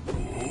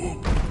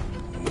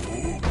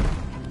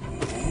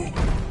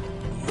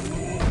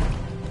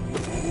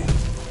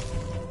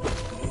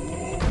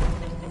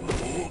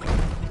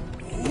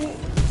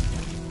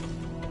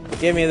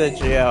 Give me the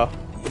Geo.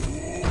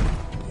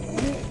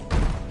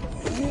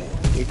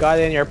 You got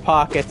it in your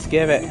pockets,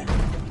 give it.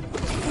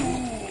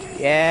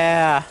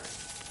 Yeah.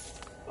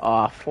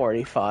 Aw,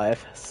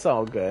 45.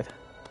 So good.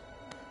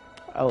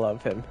 I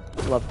love him.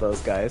 Love those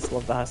guys.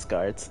 Love the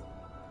Huskards.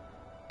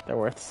 They're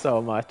worth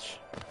so much.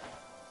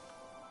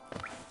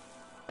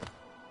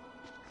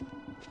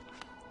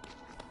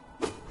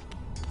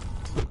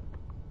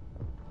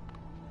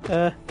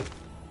 Give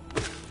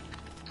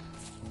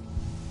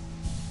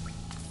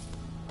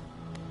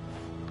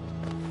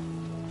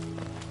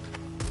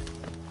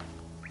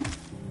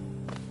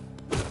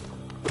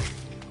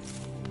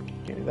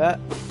me that.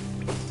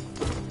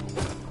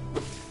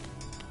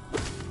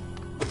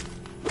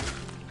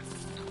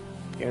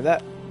 Give me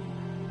that.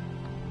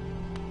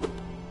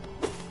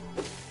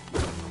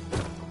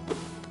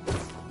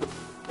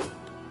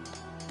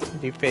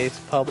 Deface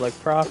public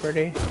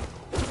property.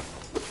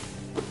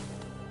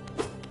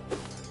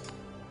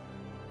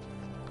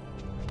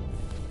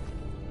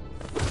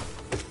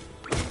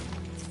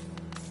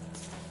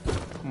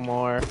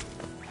 More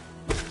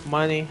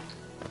money.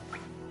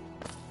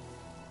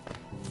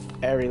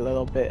 Every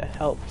little bit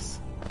helps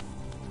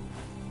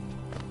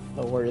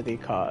the worthy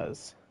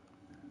cause.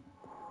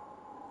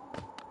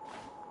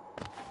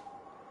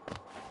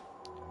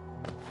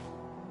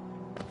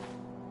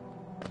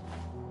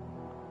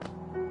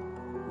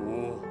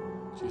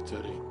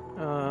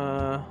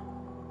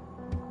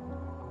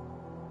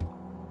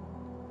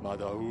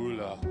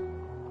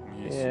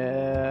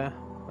 Yeah.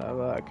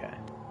 Okay.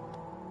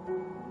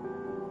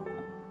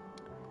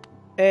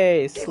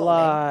 Hey,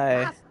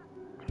 Sly.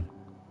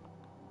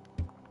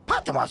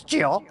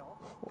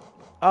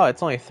 Oh,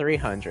 it's only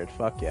 300.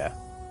 Fuck yeah.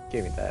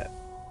 Give me that.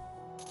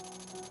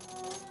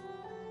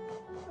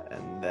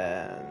 And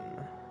then...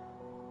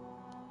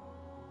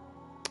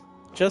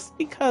 just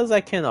because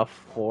I can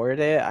afford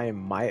it, I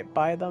might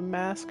buy the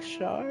mask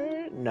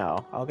shard?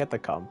 No, I'll get the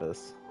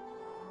compass.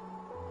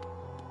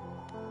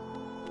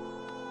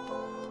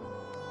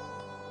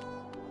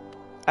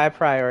 I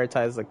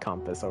prioritize the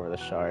compass over the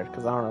shard,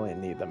 because I don't really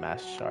need the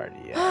mask shard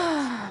yet.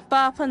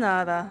 Va for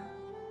nada.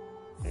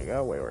 There you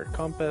go, wayward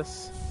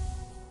compass.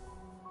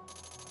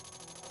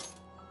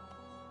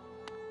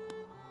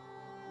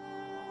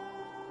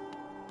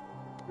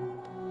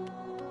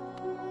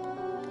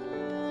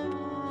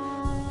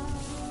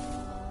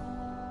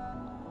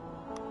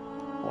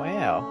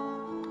 Wow.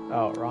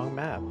 Oh, wrong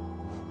map.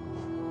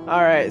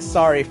 Alright,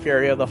 sorry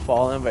Fury of the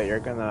Fallen, but you're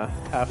gonna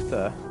have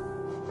to...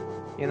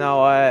 You know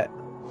what?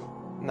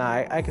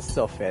 Nah, I can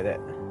still fit it.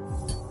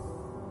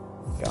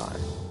 Go on.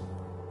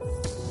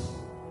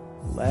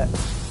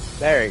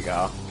 There you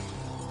go.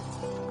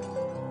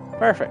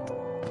 Perfect.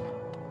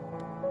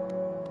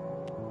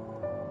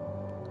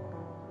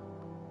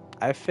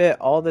 I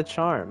fit all the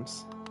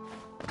charms.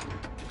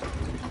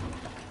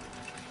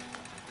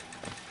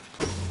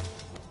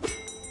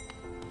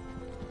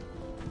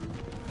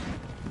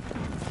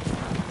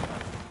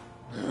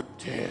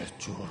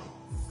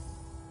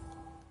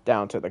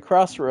 Down to the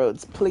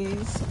crossroads,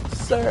 please,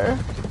 sir.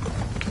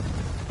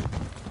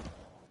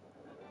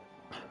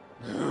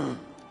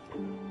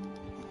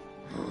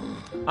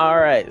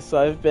 Alright, so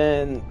I've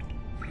been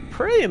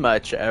pretty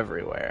much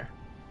everywhere.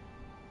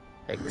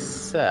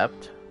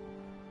 Except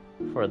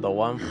for the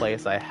one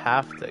place I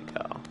have to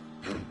go.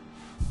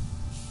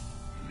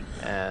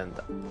 And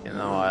you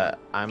know what?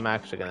 I'm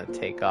actually gonna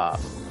take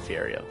off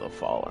Fury of the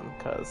Fallen,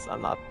 because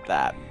I'm not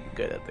that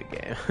good at the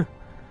game.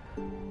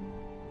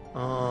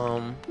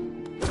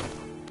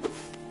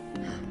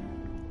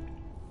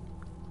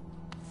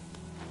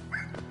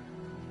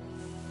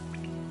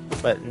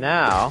 But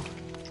now,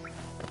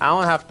 I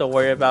don't have to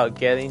worry about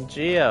getting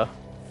Geo.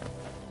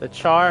 The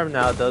charm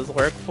now does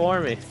work for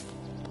me.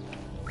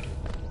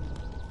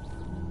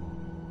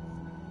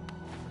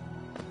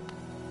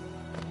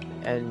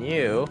 And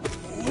you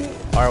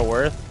are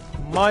worth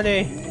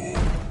money.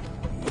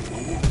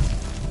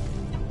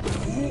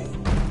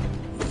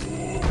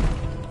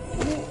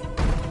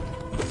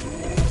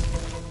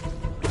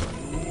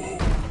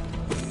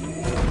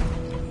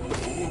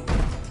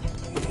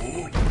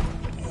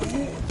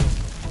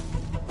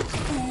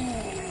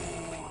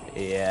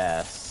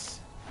 Yes.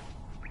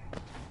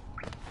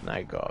 And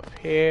I go up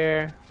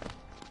here.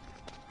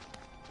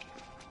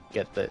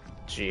 Get the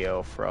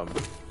Geo from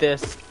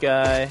this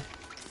guy.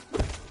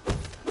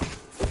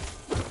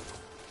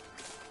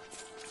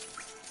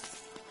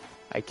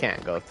 I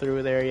can't go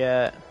through there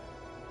yet.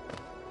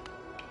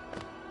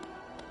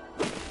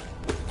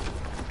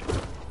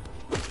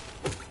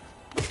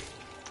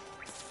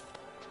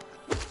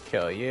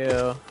 Kill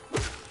you.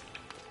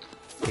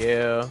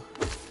 You.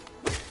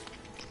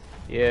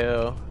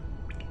 You.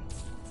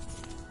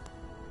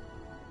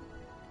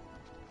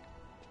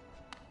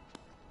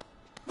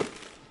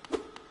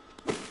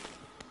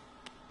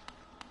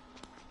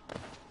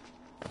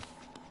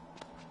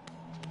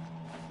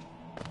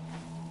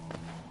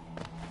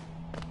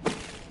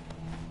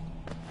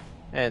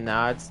 And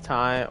now it's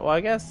time. Well, I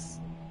guess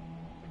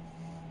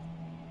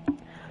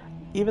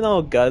even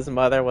though Guz's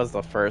mother was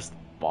the first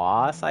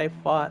boss I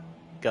fought,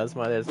 Guz's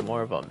mother is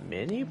more of a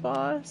mini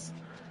boss.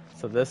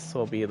 So this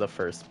will be the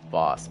first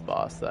boss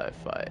that I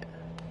fight.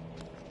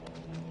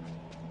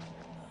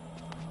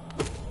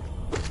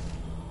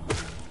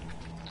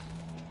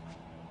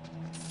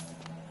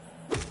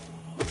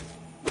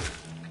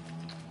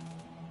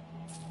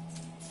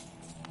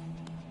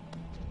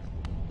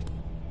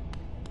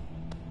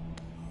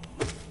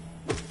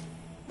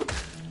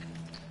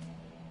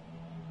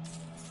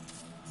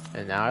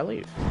 And now I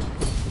leave.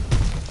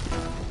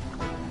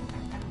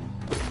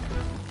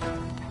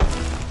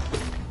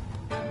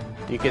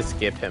 You can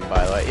skip him,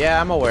 by the way. Yeah,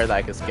 I'm aware that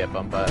I can skip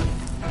him, but...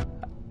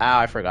 Ow,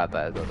 I forgot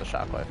that it was a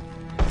shockwave.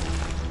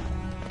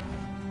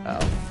 Oh.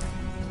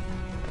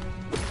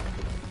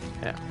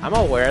 Yeah, I'm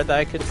aware that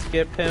I could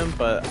skip him,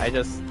 but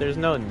there's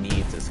no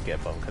need to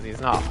skip him, because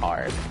he's not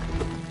hard.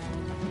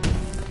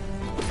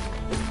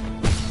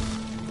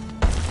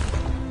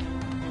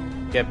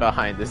 Get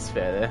behind this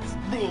fetish.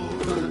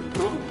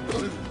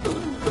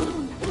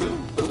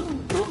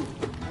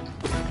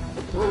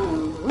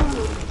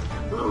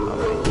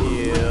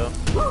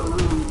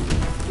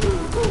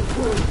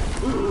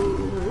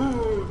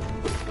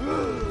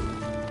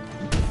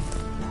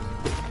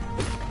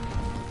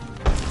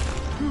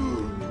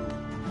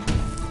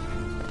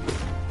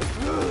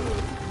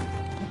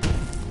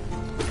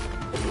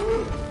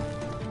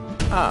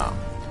 Oh.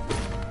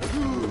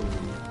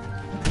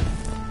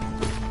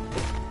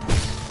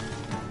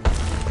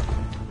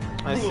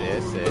 I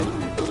see.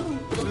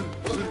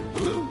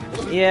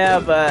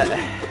 Yeah, but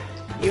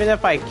even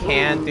if I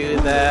can do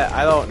that,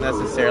 I don't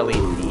necessarily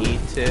need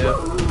to.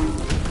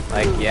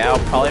 Like, yeah, I'll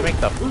probably make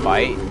the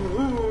fight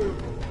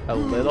a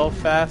little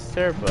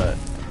faster, but...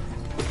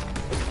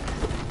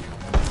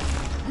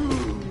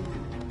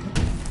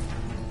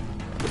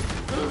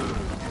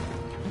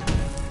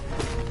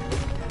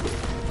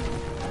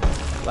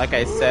 Like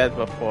I said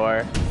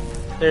before,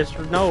 there's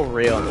no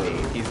real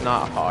need. He's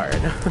not hard.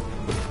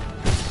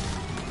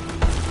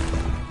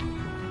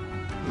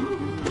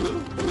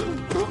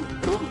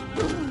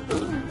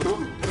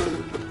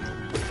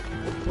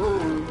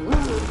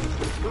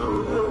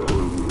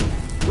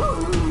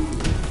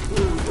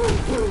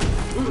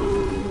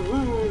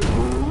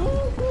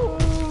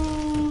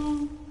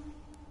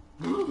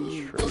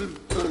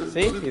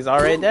 See? He's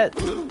already dead.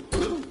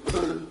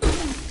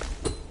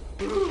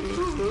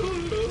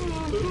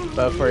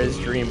 But for his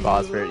dream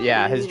boss version,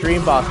 yeah, his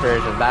dream boss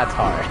version, that's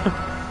hard.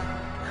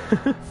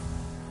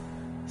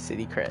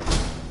 City cred.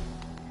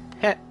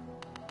 Heh.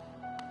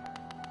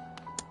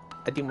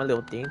 I do my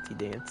little dancey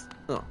dance.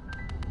 Ooh,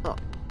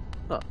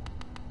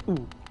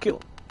 kill.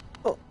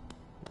 Oh.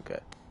 Okay.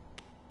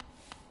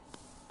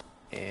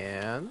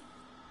 And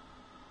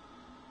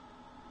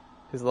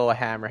his little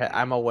hammerhead.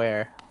 I'm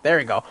aware. There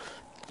we go.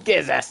 Get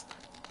his ass.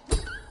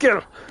 Get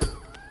him.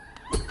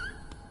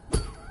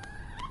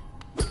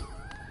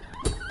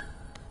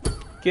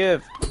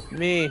 Give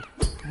me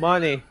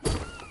money.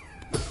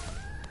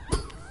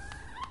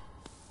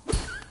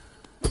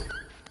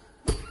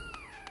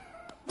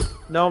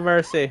 No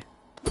mercy.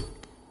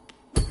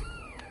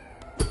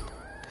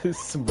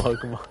 Smug.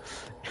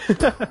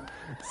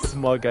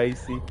 Smug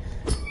icy.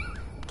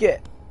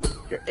 Get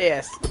your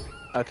ass.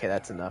 Okay,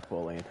 that's enough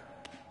bullying.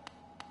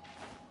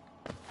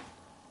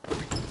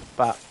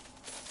 But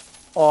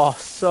oh,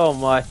 so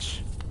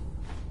much.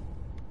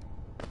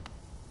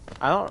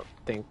 I don't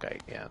think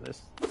yeah,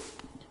 this.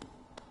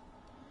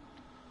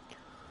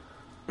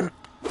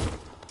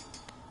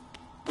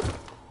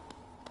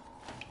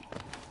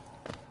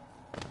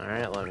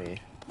 Alright, let me...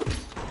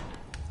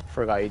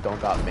 Forgot you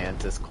don't got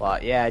Mantis Claw.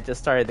 Yeah, I just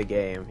started the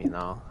game, you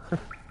know.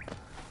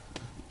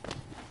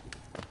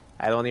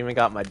 I don't even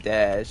got my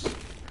dash.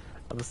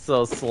 I'm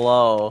so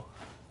slow.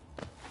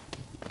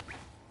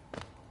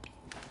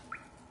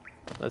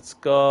 Let's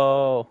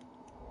go.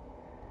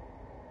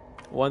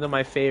 One of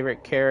my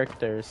favorite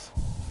characters.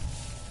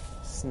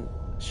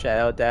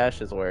 Shadow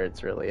Dash is where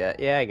it's really at.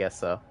 Yeah, I guess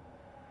so.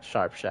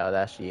 Sharp Shadow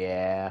Dash.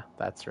 Yeah,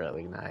 that's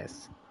really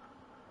nice.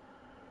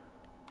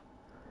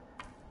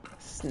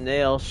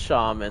 Snail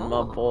Shaman,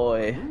 my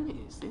boy.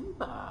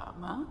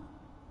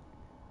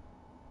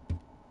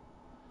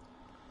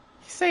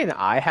 He's saying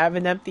I have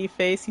an empty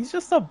face? He's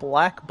just a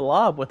black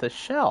blob with a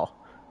shell.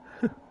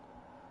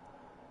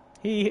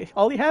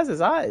 All he has is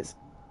eyes.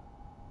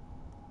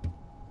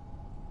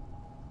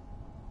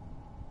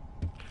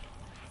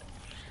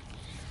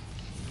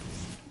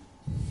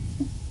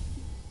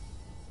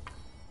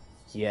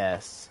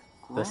 Yes,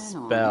 the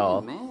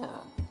spell.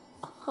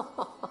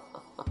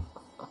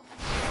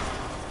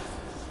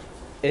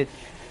 It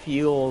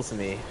fuels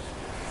me.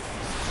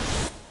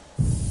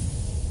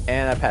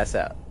 And I pass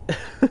out.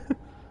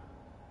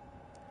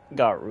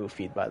 Got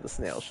roofied by the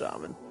Snail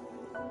Shaman.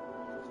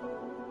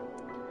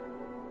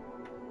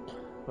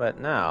 But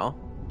now,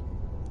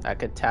 I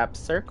could tap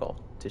circle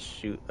to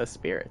shoot a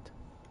spirit.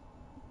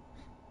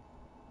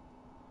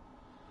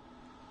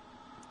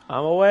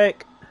 I'm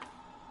awake.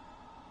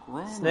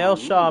 Snail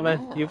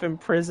Shaman, you've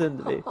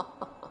imprisoned me.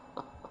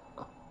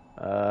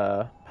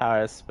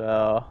 Power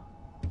spell.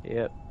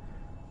 Yep.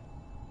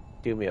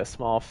 Do me a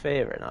small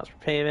favor, not for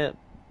payment,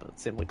 but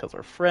simply because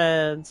we're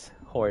friends.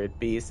 Horrid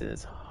beast in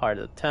his heart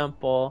of the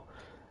temple.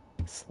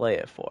 Slay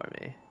it for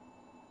me.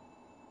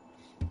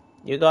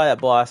 You got it,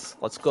 boss.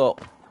 Let's go.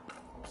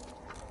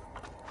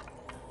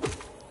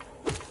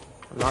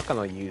 I'm not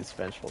gonna use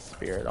Vengeful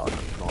Spirit on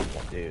a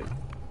normal dude.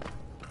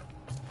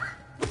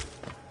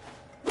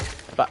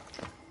 But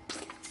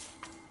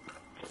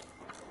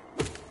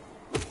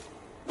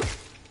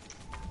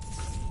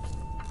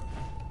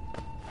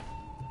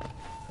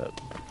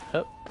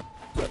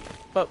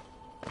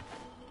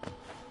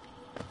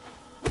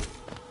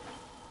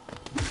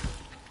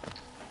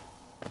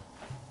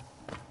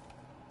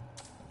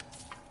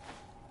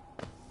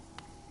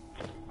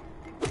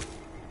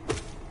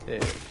 2,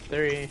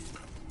 3.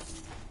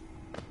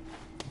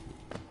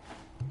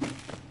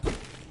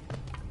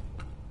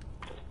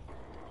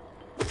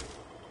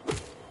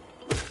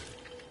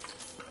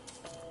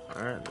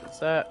 Alright, that's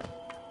that.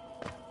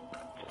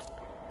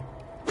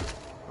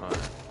 1,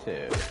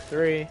 2,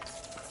 3.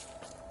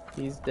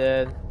 He's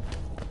dead.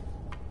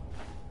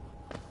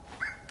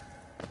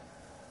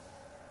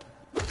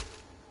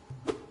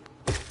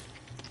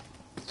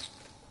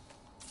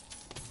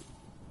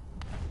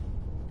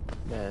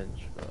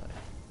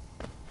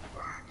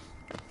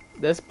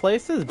 This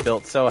place is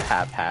built so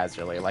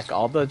haphazardly, like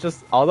all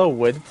the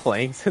wood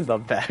planks in the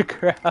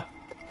background.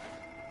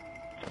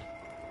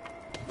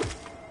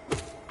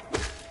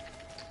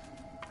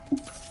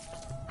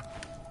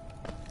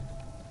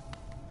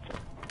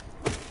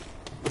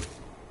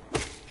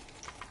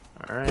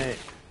 Alright,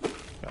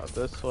 go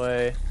this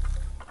way.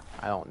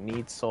 I don't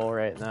need soul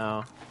right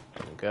now.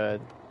 I'm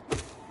good.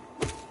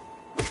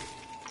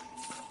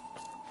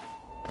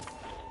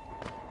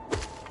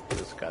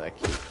 Just gotta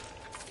keep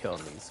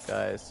killing these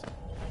guys.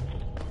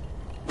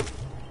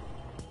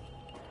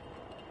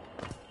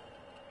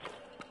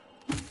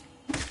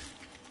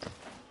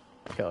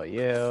 Kill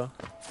you.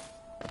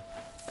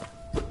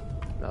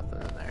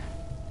 Nothing in there.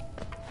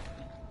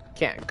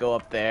 Can't go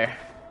up there.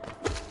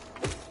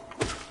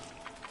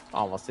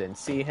 Almost didn't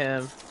see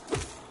him.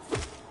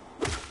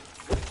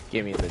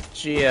 Give me the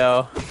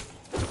geo.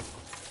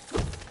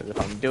 Because if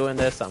I'm doing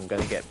this, I'm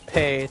gonna get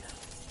paid.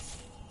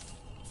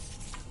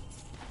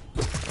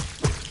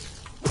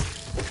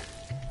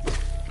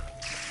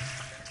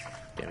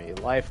 Give me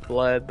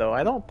lifeblood, though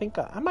I don't think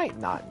I might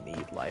not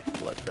need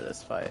lifeblood for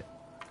this fight.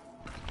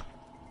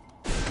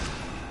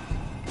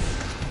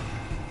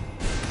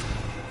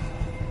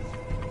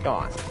 Come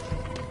on.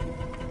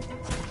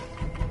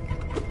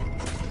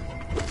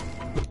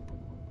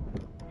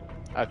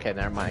 Okay,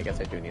 never mind. I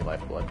guess I do need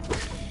lifeblood.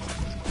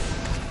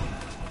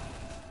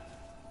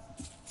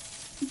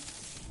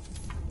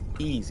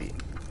 Easy.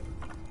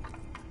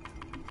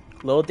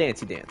 Little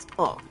dancey dance.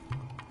 Oh.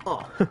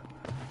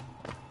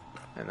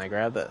 And I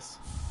grab this.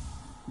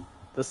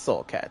 The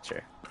soul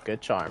catcher.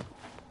 Good charm.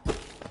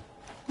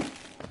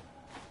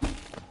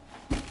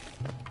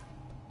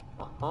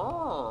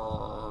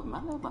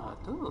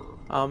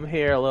 I'm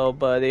here, little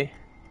buddy.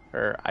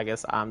 Or I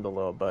guess I'm the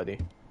little buddy.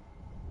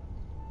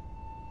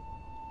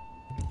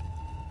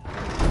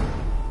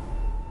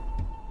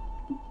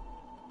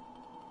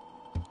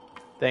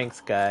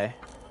 Thanks, guy.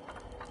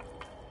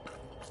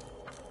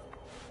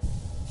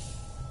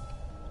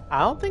 I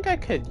don't think I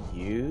could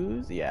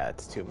use... Yeah,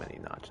 it's too many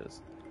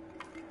notches.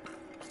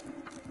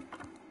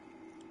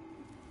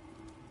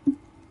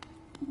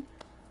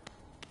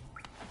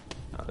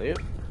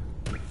 Alley-oop.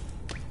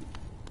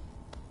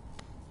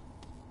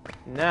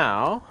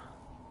 Now,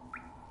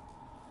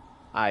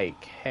 I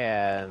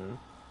can...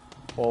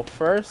 Well,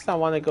 first I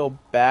want to go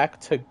back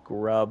to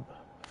Grub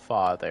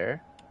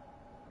Father.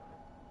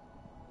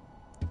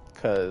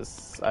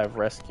 Because I've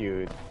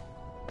rescued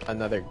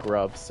another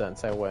grub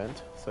since I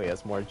went, so he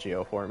has more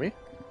geo for me.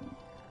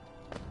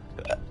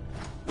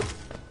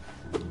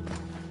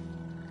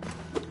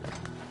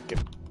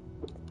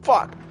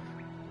 Fuck!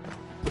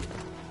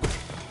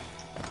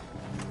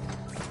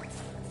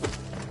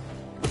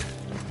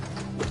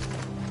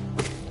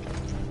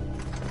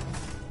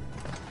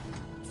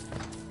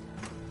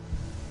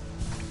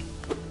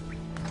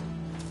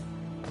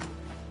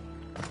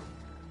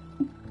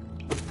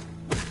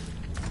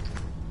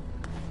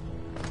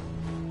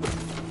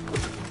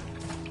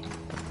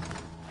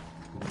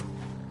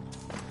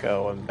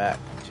 Going back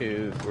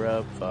to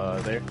Grub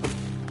Father.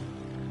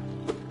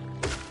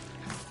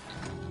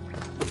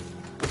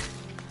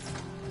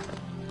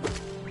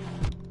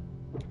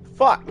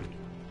 Fuck!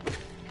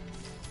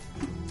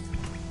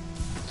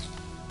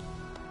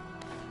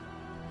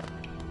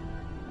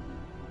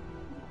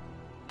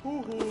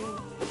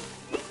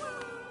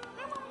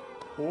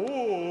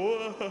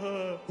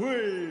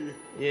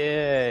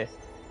 Yeah.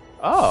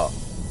 Oh.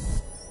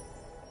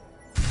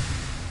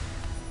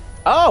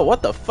 Oh,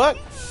 what the fuck?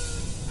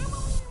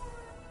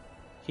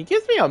 He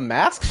gives me a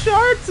mask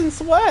shard since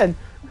when?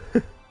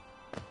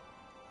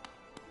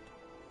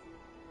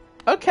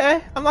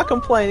 Okay, I'm not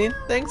complaining.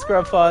 Thanks,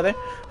 Grubfather.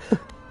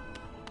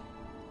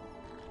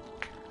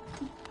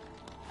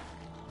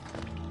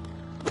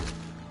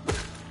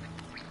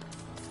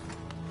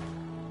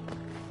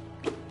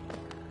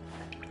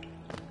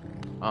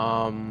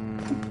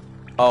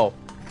 Oh.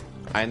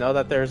 I know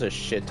that there's a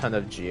shit ton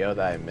of geo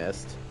that I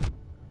missed.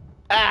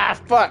 Ah,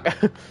 fuck!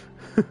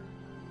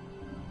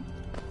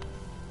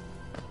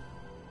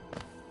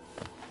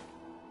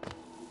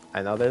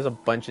 I know there's a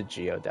bunch of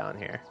geo down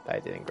here that I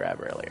didn't grab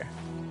earlier.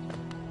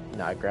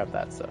 No, I grabbed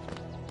that stuff.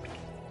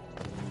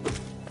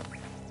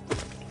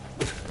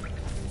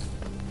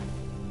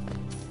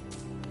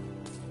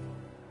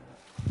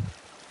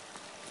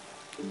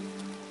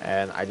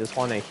 And I just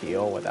want to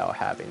heal without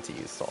having to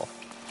use soul.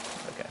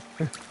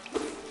 Okay.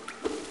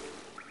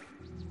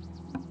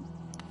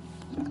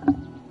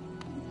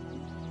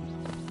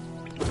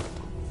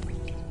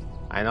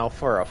 I know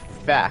for a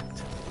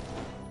fact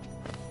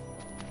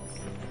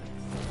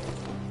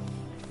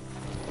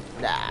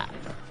Nah.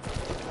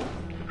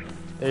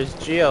 There's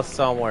Geo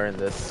somewhere in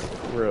this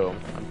room.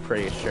 I'm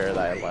pretty sure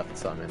that I left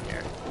some in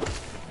here.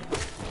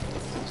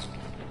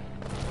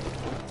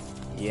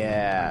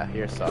 Yeah,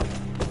 here's some.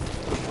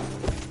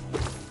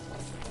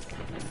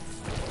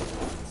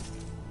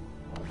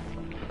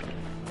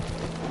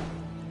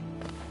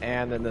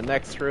 And in the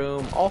next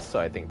room, also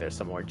I think there's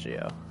some more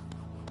Geo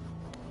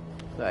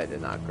that I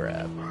did not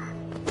grab.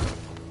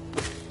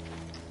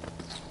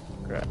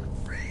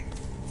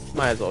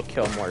 Might as well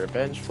kill more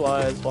revenge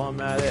flies while I'm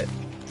at it.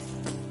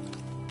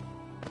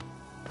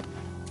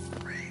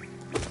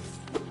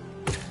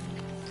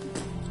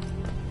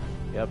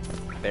 Yep,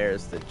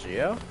 there's the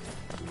Geo.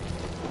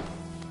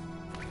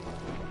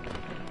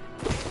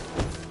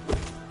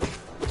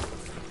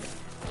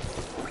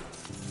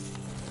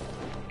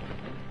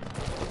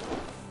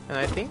 And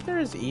I think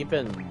there's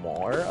even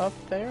more up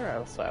there. I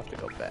also have to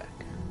go back.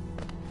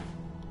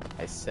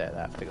 I said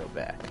I have to go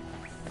back.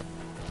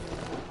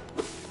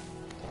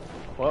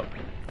 Whoop.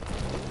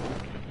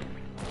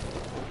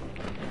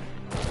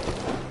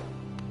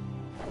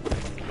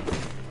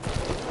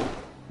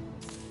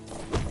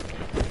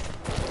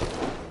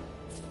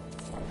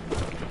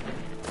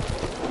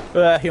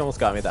 He almost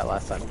got me that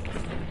last time.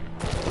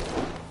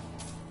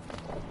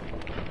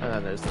 And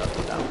then there's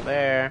nothing down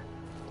there.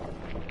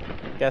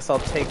 Guess I'll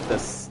take the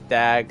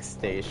stag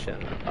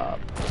station up.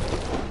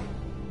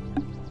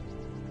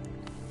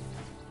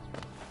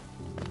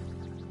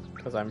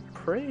 Because I'm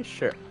pretty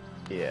sure...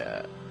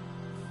 Yeah.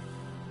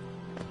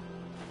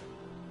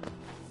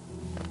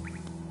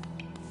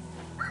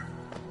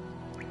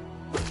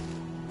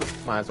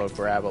 Might as well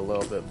grab a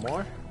little bit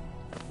more.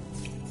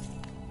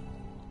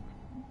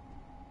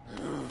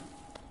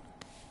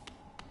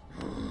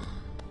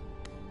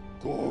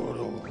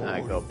 And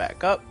I go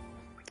back up.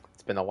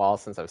 It's been a while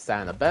since I've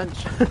sat on a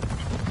bench.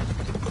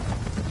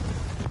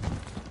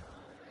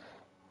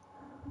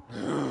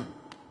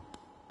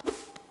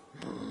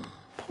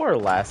 Poor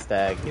last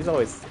stag. He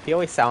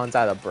always sounds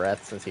out of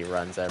breath since he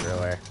runs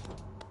everywhere.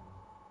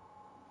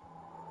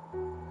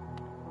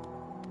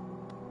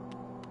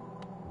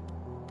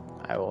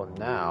 I will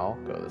now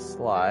go to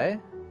Sly.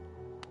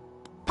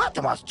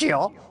 Patmos,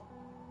 Geo.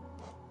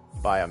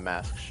 Buy a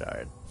mask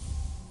shard.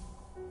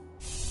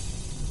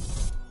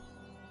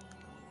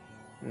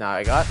 Now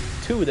I got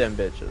 2 of them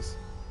bitches.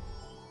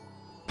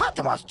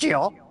 Patmos,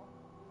 Geo.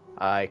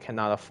 I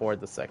cannot afford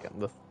the second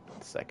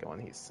one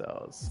he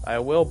sells. I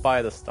will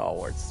buy the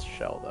Stalwart's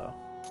shell though.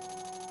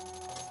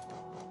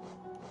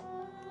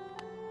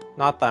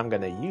 Not that I'm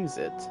gonna use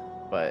it,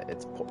 but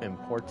it's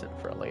important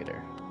for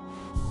later.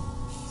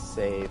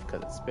 Save,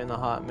 because it's been a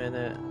hot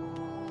minute.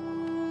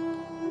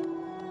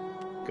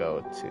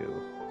 Go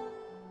to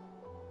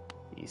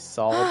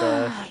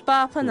Isolde,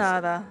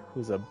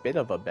 who's a bit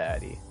of a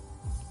baddie.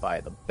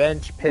 Buy the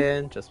bench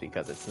pin, just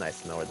because it's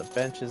nice to know where the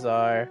benches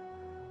are.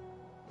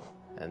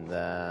 And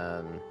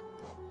then...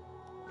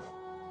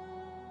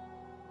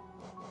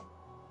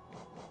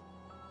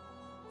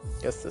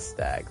 guess the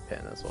stag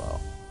pin as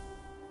well.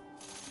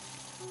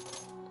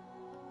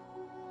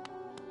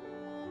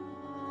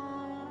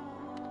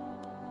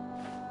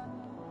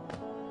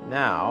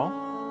 Now,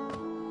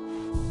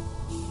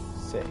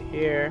 sit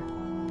here.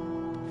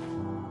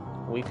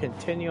 We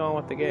continue on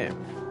with the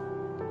game.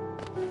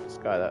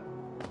 Just gotta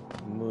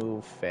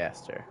move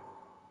faster.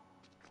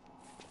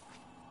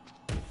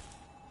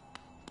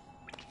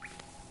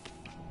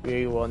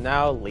 We will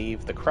now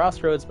leave the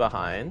crossroads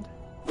behind.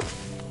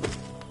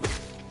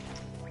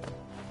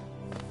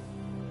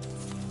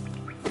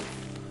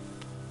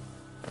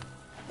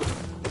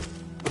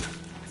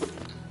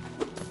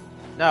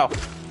 No!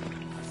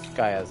 This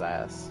guy has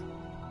ass.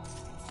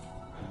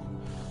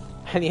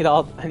 I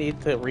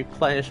need to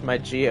replenish my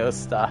geo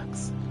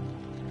stocks.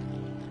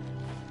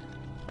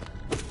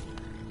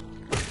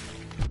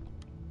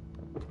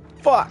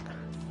 Fuck!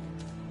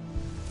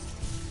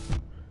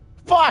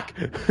 Fuck!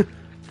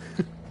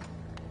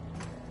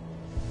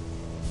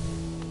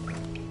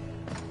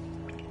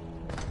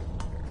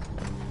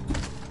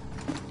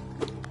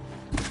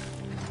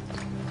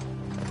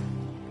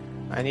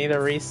 I need to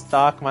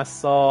restock my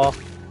soul.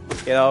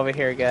 Get over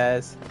here,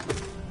 guys.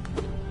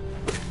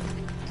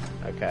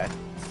 Okay.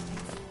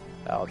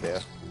 That'll do.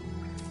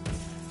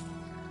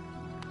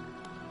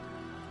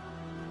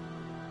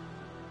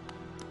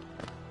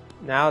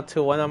 Now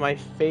to one of my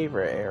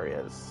favorite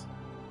areas.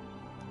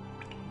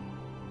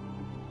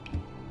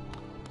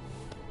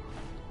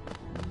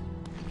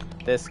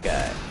 This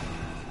guy.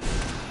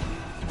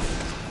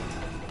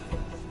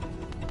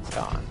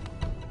 Gone.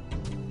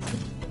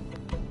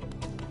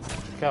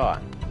 Go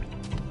on.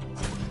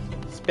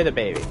 Spit a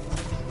baby.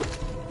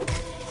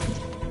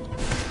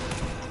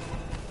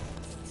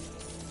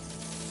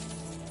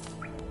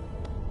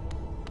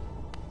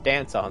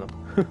 Dance on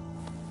him.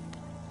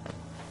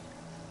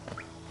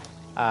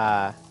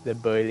 Ah, the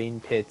boiling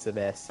pits of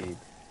acid.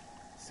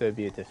 So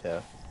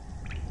beautiful.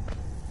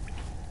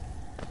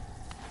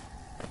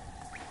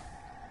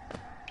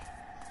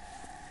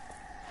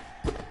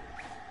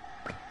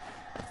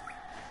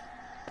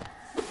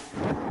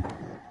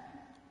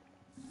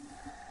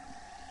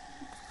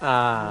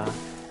 Ah,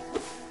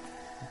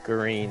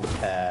 green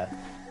path.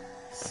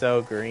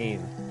 So green.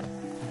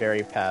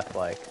 Very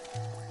path-like.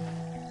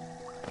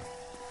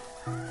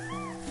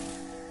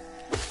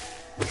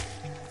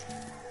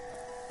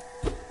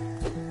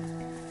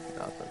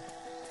 Nothing.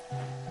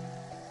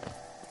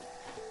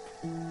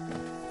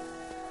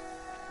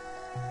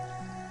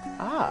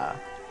 Ah,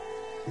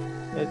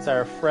 it's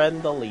our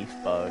friend the leaf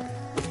bug.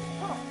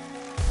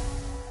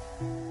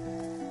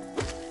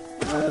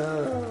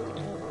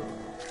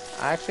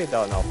 I actually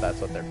don't know if that's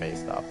what they're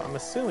based off. I'm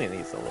assuming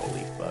he's a little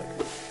leaf bug.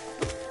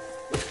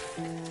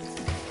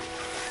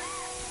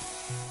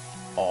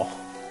 Oh.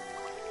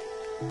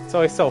 It's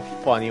always so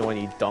funny when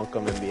you dunk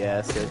them in the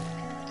acid.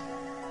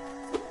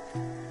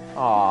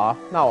 Aw,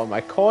 not when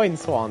my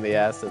coins fall in the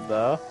acid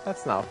though.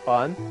 That's not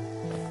fun.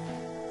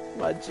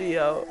 My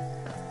Geo.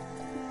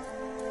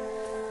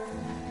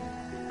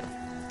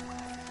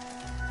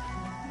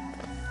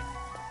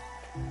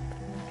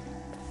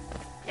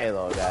 Hey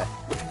little guy.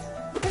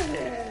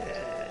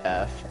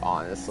 F,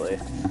 honestly.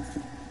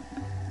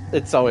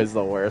 It's always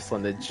the worst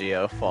when the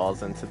Geo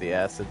falls into the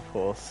acid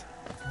pools.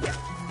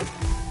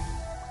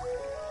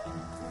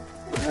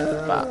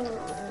 Bop.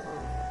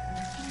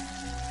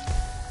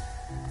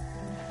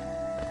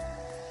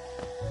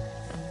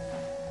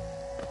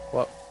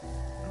 Whoop.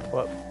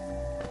 Whoop.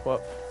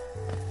 Whoop.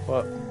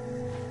 Whoop.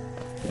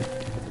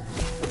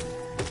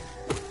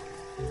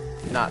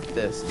 Not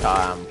this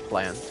time,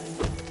 plant.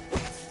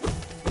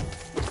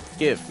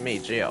 Give me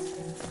Geo.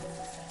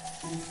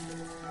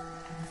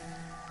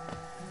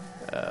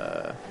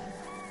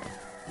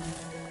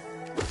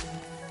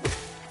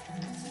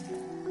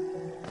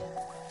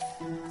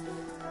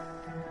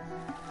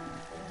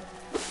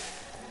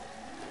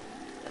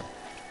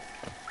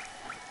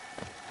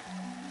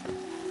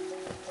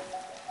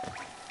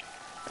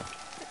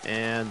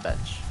 And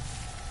bench.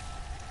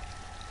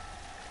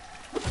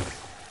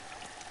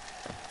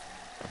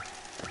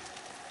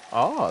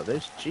 Oh,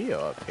 there's Geo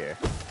up here.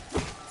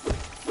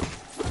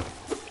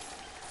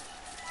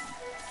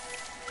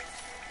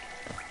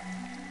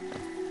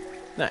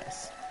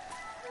 Nice.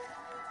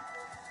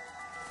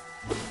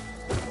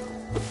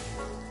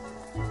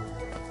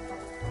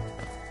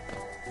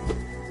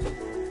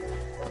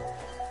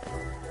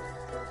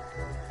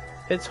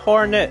 It's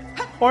Hornet!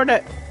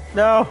 Hornet!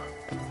 No!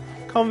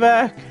 Come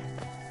back!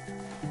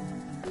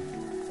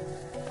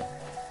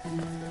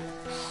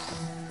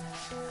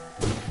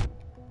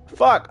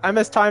 Fuck! I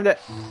mistimed it!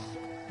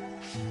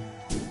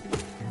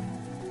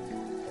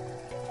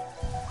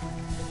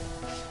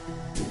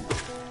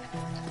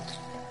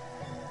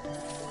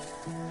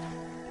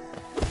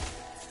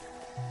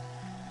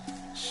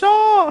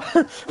 Shaw!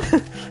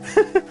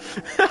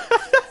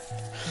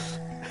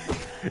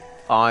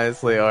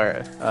 Honestly,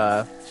 or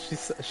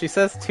she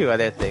says two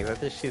other things. I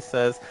think she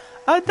says,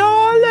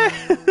 "Adole!"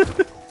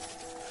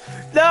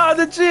 No,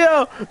 the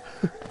Geo.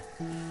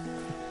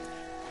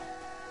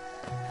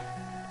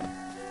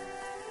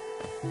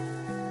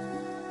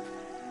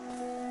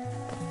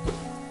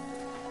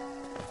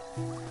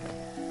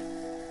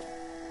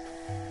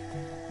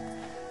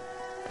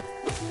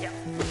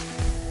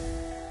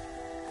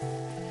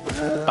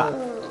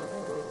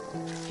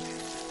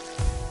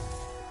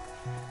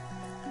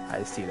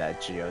 I see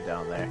that Geo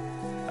down there.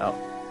 Oh.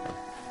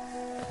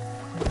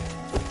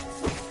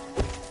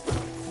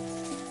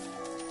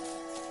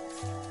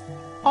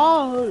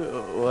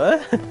 Oh,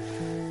 what?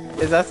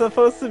 Is that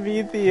supposed to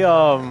be the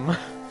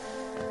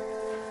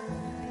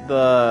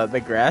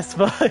grass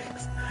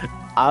bugs?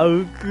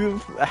 How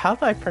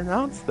do I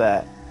pronounce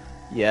that?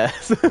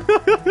 Yes.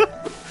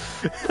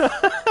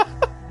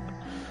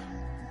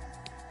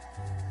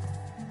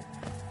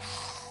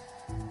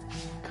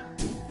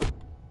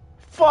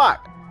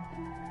 Fuck!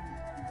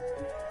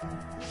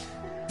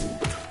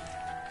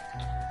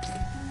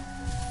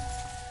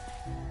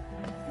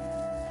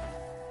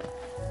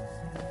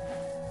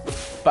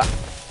 Fuck.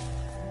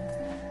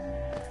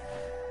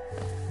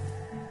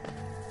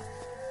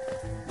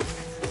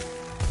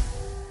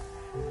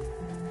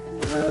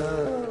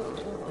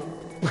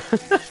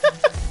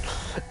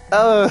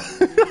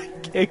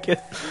 Can't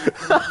get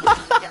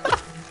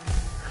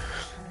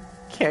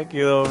can't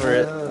get over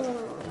it.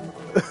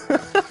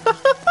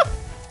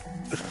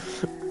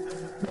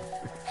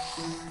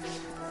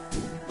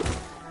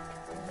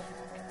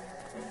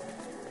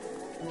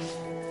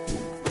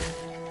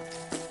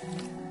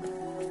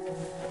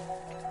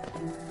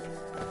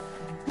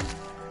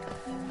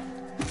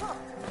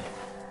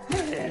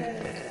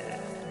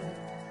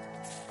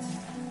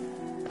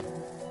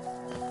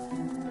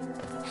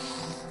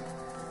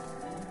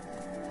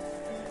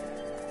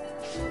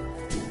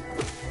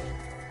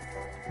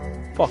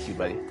 Fuck you,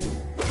 buddy.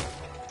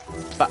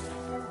 Ba.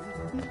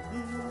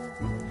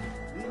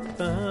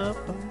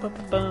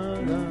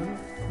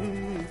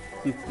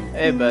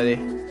 Hey, buddy.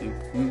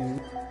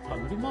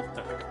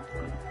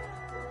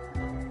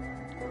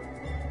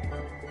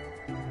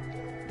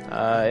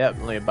 Yep,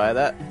 let me buy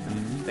that.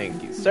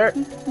 Thank you, sir.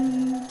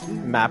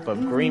 Map of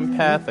Green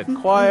Path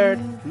acquired.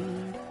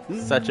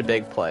 Such a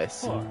big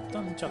place.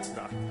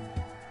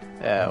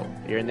 Yeah,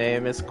 your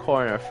name is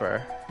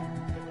Cornifer.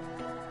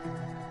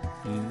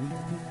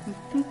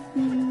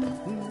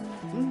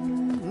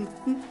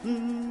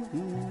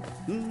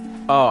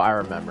 Oh, I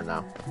remember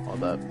now.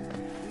 Hold up.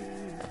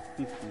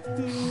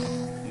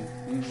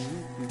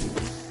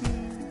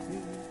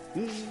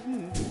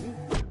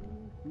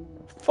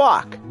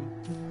 Fuck!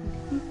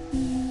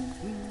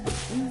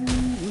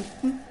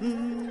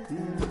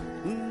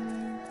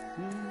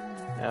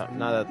 Yeah,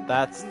 now that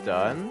that's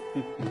done,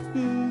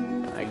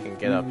 I can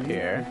get up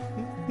here.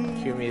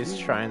 Kumi's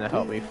trying to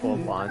help me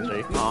fold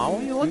laundry. Aw,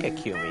 will you look at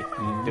Kumi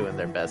doing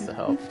their best to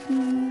help.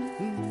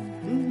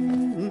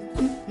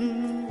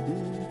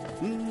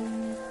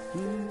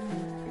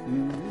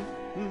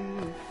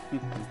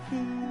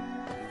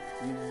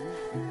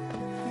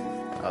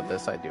 Oh,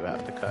 this I do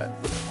have to cut.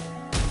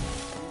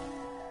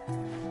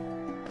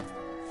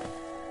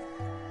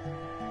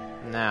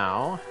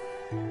 Now,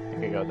 I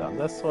can go down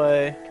this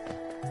way.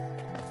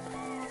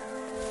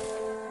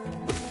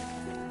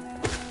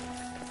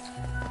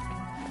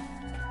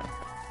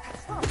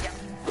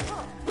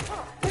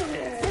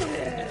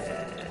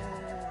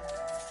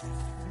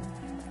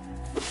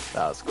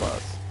 That was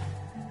close.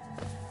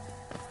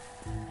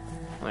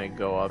 I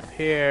go up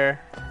here.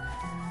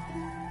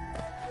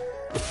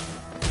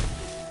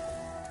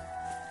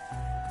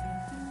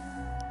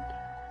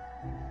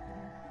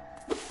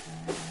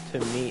 To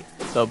meet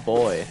the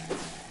boy.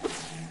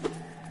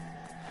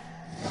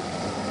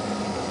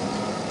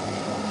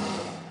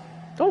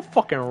 Don't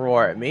fucking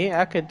roar at me.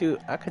 I could do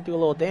a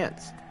little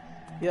dance.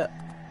 Yeah.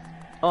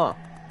 What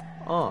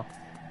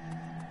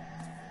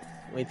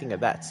do you think of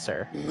that,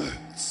 sir?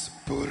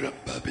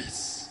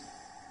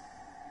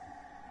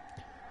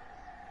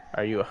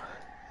 Are you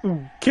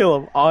kill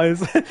him,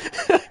 honestly?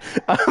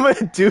 I'm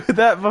gonna do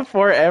that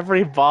before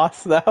every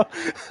boss now.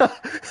 I'm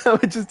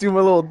gonna just do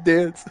my little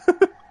dance.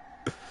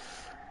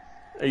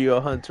 Are you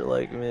a hunter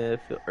like me? I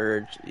feel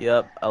urged.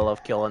 Yep, I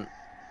love killing.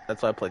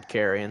 That's why I played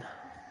carrion.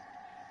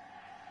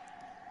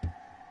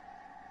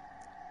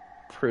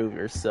 Prove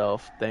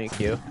yourself. Thank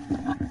you.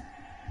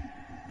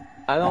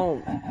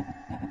 I'm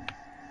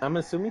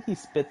assuming he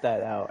spit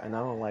that out, and I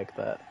don't like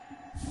that.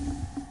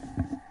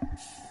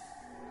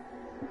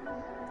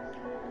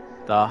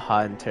 The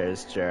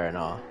Hunter's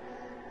Journal.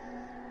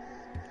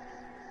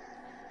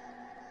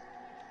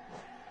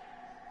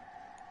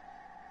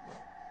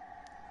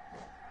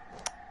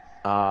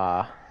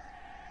 Got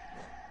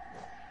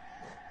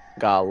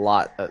a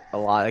lot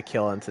of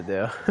killing to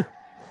do.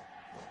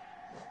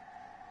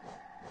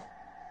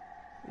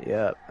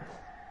 Yep.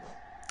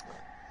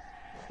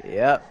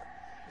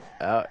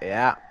 Oh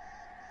yeah.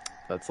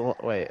 That's a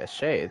wait, a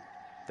shade.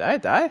 Did I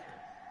die? I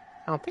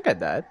don't think I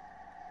died.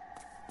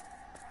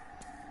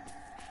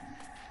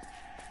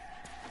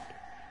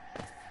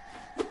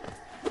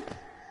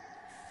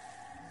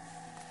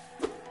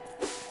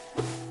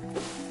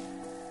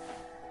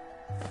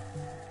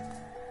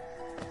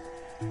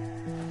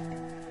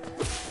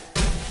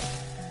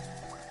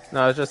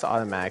 No, it's just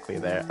automatically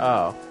there.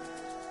 Oh.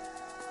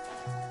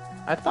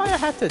 I thought I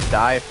had to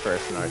die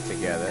first in order to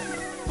get it.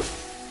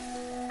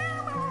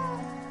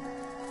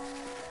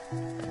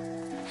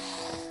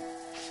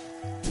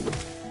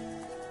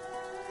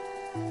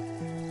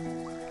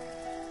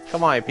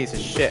 Come on, you piece of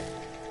shit.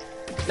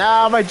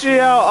 No, my Geo!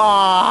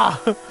 Ah!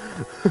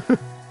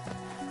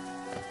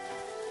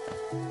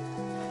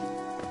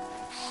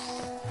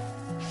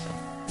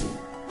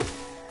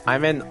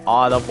 I'm in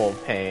audible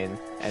pain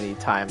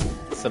anytime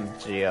some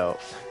Geo.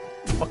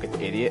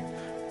 Fucking idiot.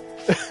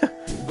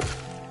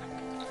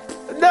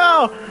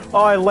 No!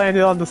 Oh, I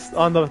landed on the.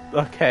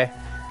 Okay,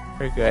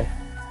 we're good.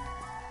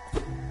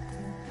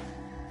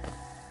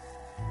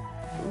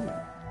 Ooh.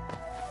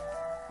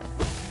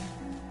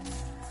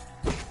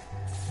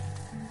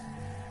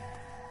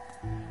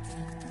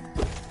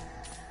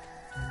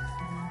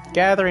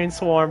 Gathering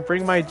swarm,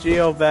 bring my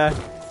Geo back.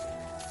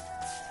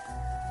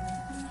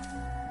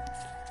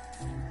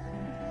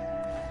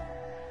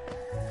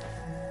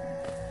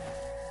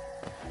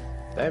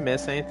 Did I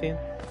miss anything?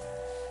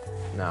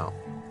 No.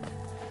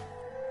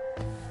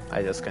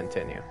 I just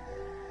continue.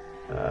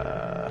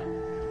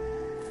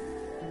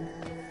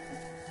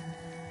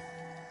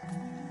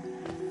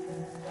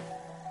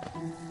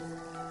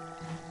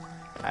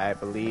 I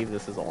believe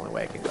this is the only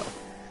way I can go.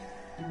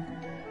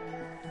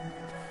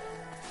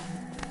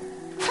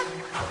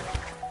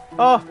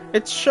 Oh,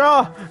 it's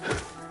Shaw!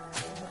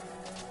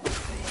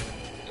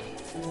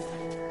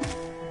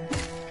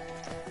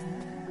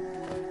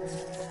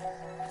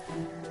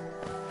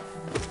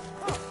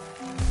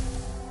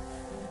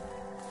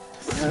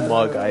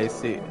 Smug, I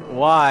see.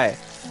 Why?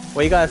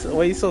 Why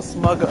are you so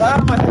smug?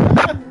 Ah, my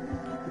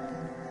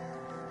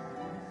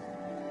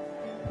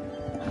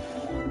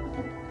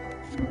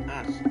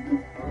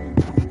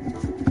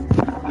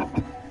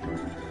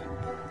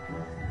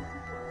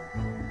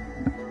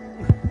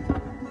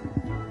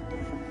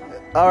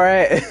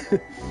Alright.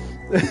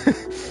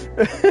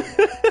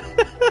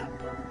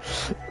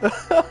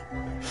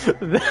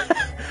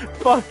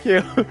 Fuck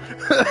you.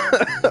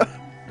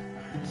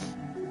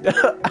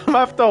 I'm gonna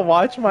have to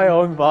watch my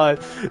own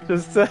VOD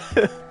just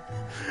to.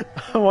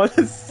 I want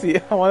to see.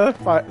 I want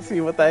to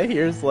see what that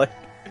hears like,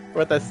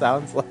 what that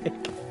sounds like.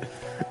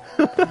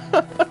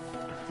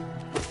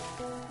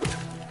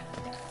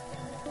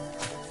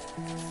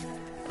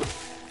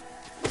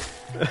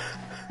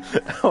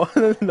 I want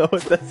to know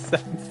what that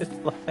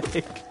sounded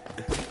like.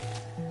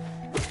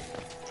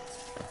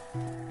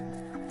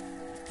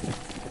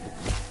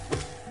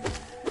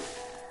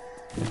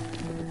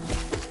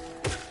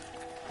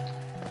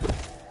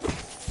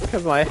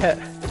 Because my head.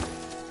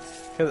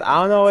 Because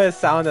I don't know what it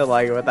sounded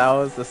like, but that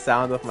was the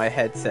sound of my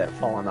headset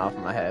falling off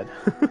my head.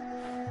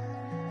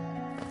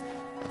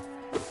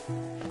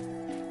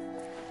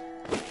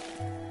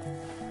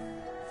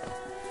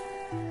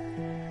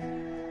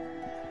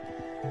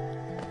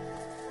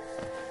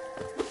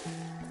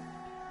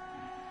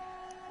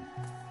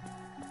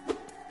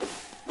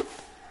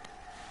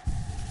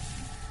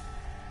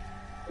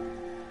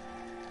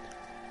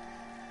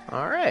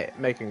 Alright,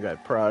 making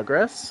good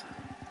progress.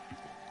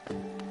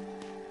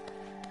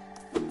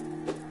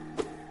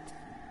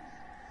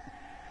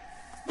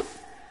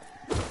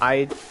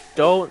 I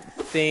don't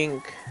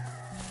think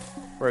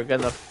we're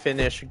gonna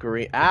finish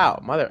green. Ow,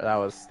 mother! That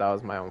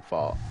was my own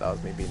fault. That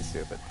was me being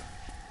stupid.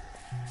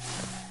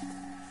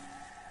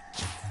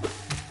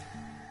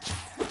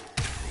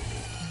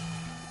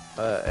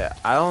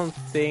 I don't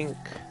think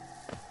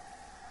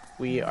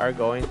we are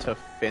going to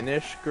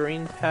finish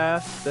Green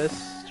Path this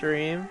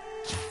stream.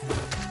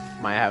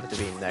 Might have to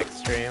be next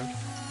stream,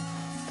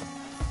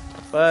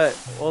 but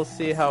we'll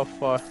see how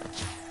far.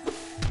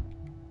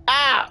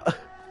 Ow!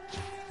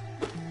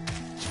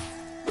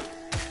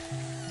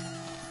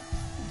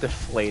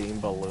 Deflating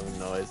balloon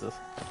noises.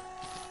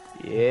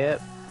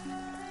 Yep.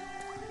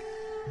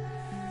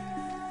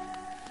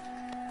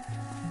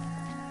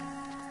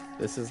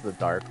 This is the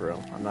dark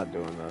room. I'm not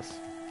doing this.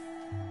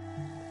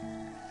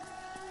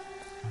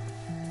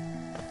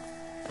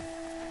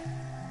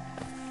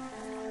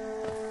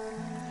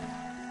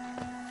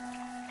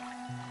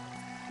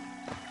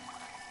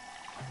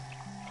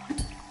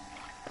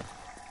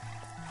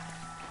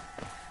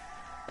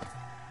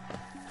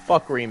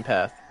 Fuck Green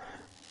Path.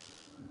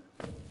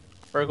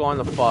 We're going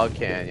to Fog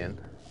Canyon.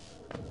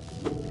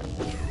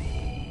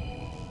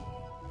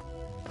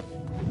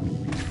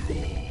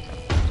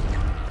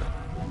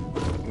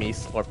 Me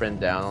slurping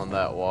down on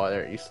that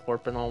water. You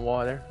slurping on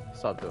water?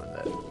 Stop doing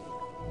that.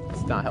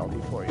 It's not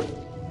healthy for you.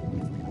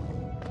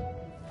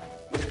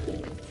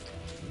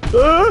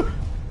 Ah!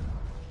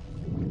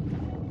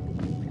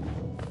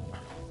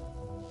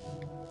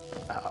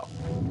 Ow.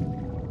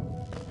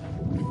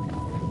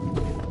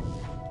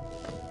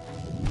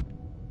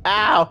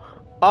 Ow!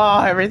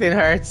 Oh, everything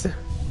hurts.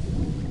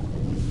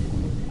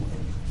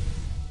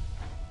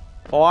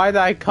 Why did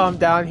I come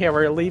down here?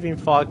 We're leaving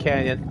Fog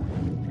Canyon.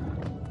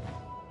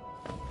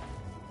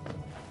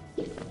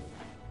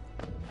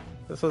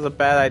 This was a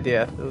bad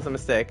idea. This was a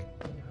mistake.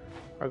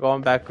 We're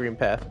going back Green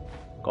Path.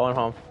 Going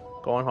home.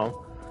 Going home.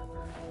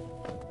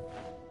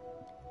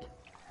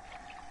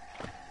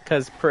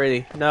 Cause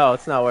pretty. No,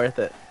 it's not worth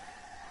it.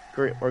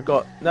 We're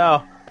going.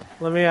 No,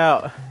 let me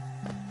out.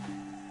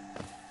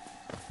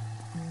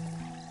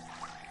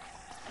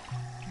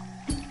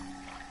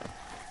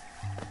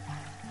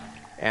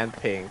 And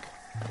pink.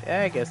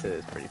 Yeah, I guess it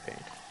is pretty pink.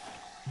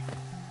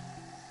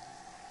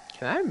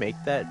 Can I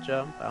make that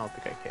jump? I don't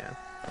think I can.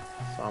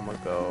 So I'm gonna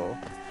go.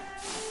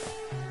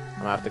 I'm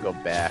gonna have to go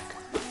back.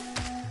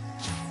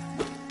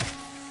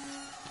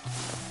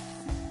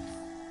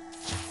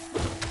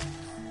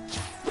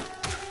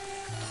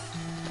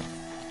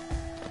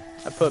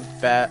 I put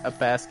a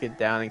basket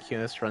down and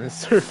Cunis running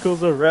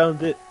circles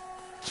around it.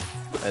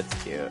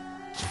 That's cute.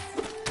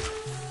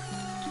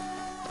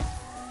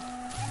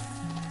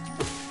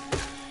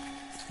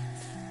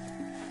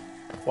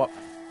 What?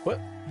 What?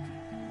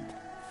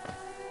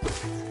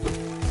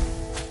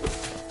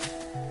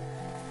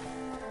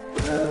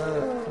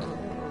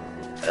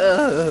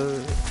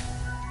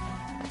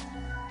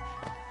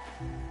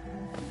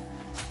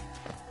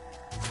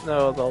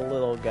 No, the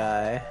little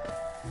guy.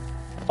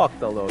 Fuck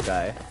the little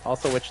guy.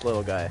 Also, which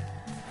little guy?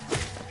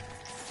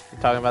 You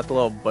talking about the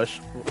little bush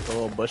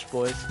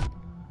boys?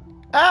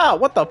 Ah,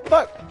 what the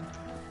fuck?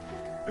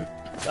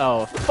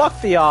 Oh, fuck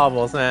the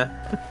ovals, man.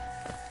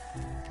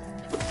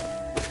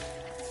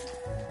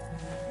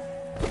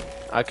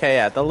 Okay,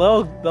 yeah, the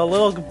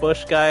little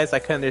bush guys I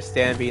can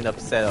understand being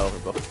upset over,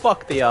 but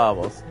fuck the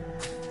ovals.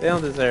 They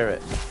don't deserve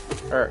it.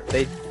 Or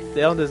they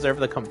don't deserve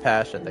the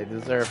compassion. They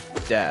deserve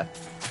death.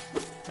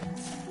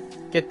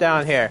 Get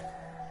down here.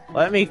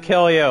 Let me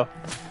kill you.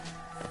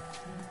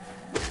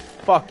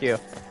 Fuck you.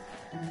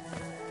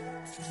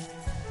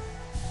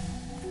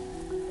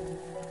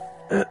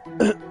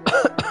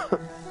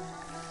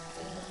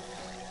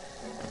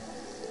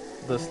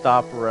 The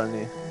stop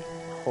running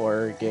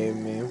horror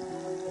game meme.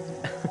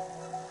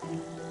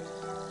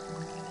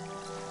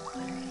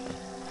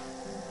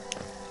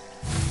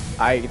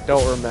 I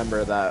don't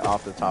remember that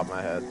off the top of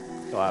my head.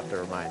 You'll have to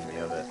remind me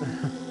of it.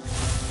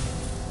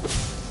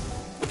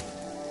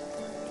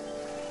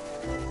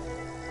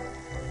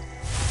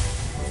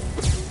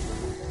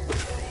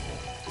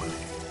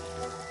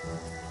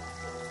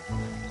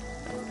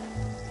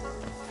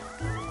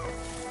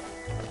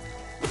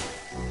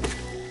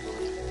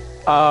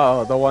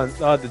 Oh, the one,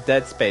 oh, the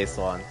Dead Space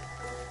one.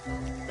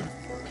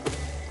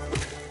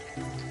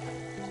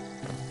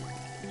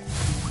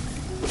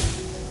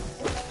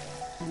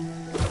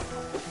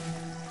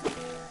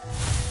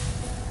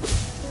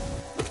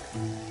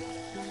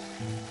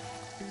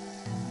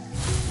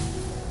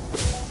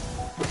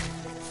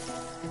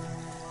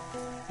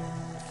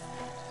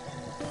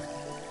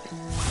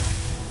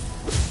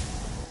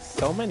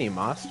 So many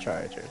moss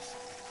chargers.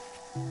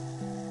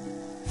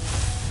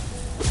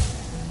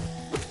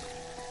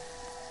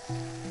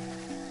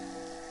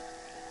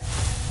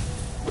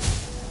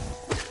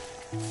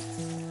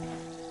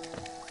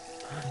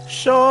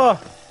 Sure.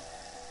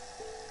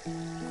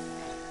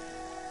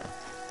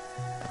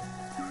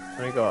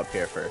 Let me go up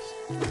here first.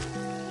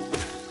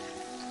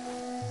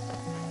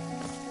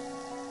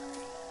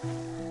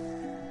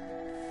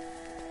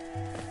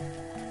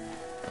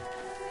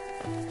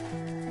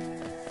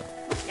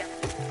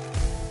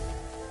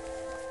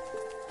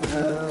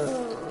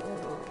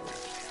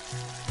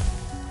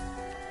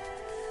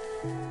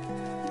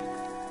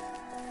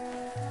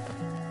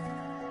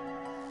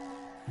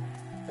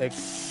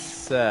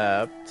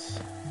 Except,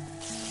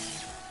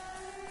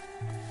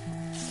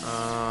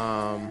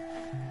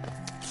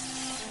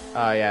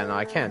 oh yeah, no,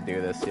 I can't do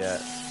this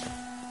yet.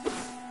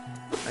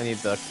 I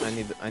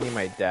need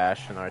my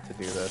dash in order to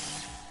do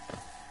this.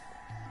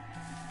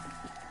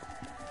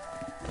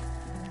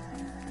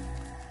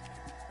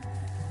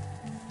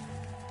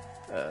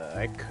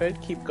 I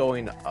could keep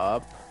going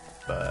up,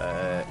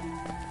 but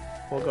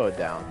we'll go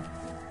down.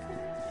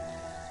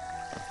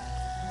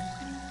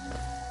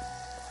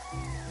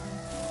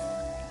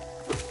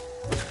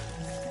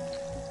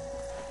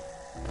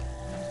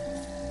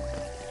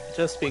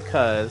 Just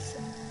because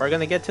we're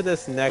gonna get to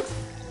this next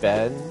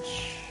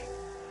bench,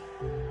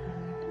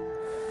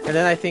 and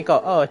then I think,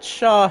 oh, it's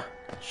Shaw,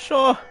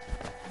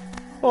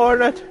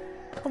 Hornet,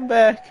 come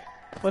back.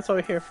 What's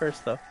over here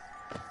first, though?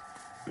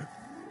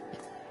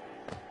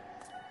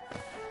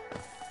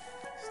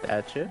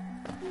 Statue.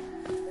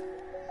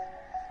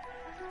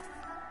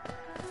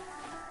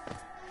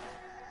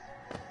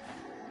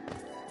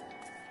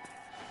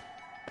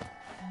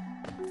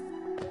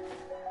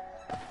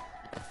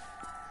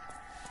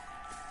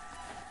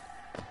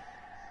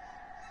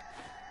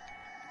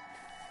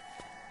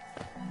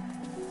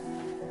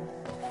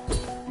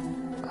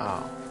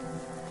 Oh.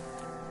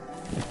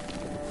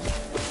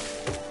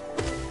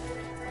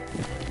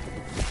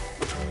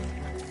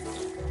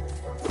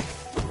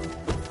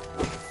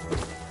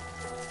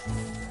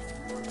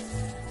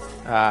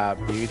 Ah,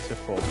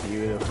 beautiful,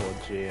 beautiful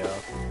Geo.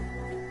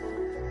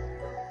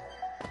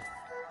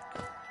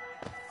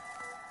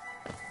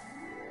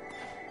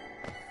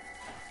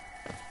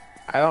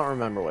 I don't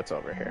remember what's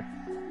over here.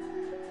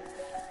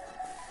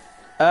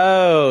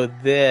 Oh,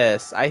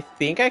 this. I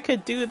think I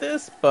could do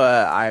this,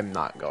 but I'm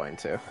not going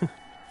to.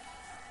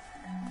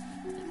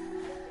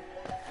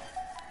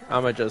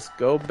 I'm gonna just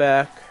go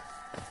back,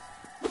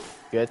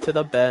 get to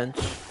the bench,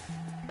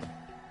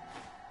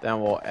 then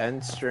we'll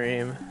end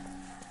stream,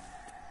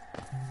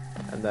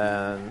 and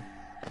then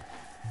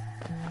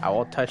I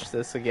won't touch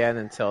this again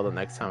until the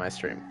next time I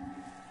stream.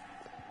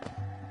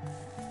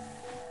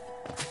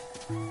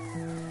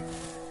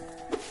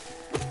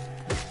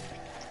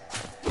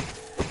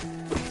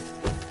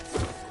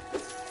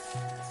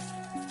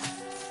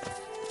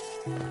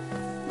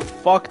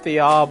 Fuck the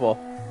obel.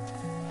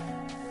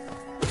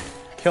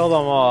 Kill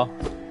them all.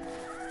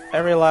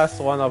 Every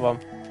last one of them.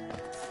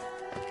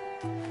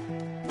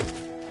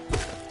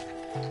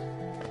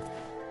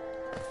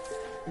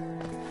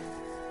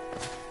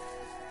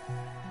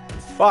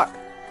 Fuck.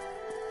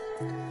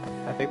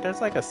 I think there's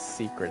like a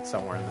secret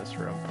somewhere in this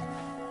room.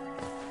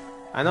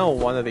 I know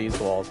one of these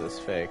walls is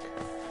fake.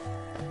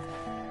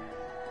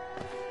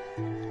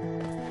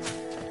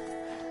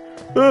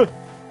 Ugh!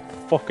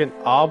 Fucking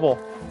obel.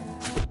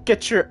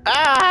 Get your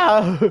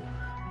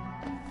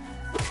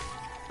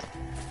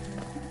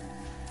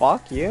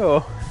Fuck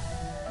you.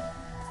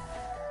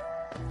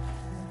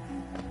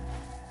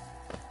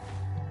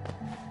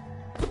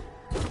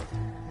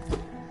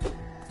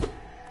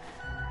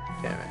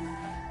 Damn it.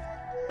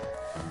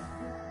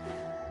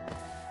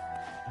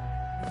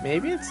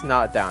 Maybe it's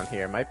not down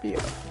here. It might be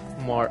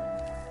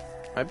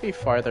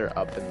farther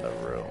up in the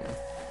room.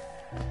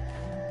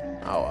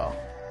 Oh well.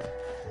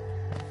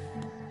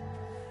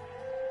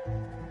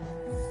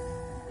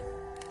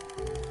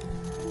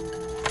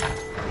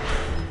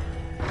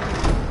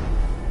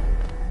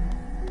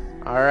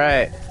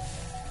 Alright.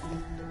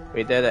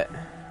 We did it.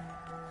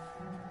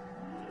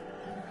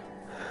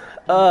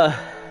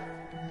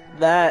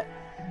 That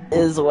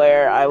is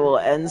where I will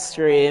end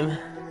stream.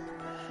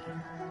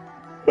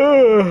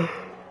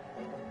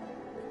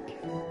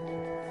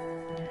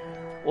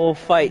 We'll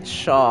fight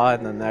Shaw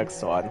in the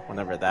next one,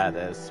 whenever that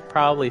is.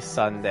 Probably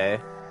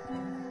Sunday.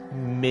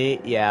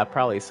 Yeah,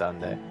 probably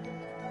Sunday.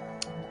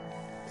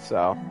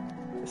 So,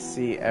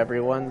 see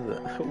everyone.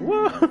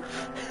 Whoa!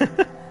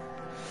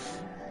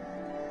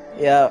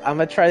 Yeah, I'm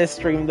gonna try to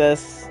stream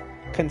this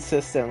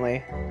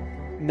consistently.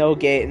 No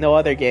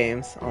other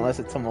games, unless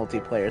it's a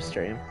multiplayer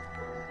stream.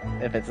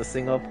 If it's a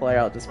single player,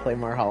 I'll just play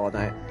more Hollow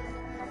Knight.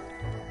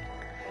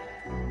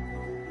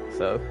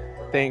 So,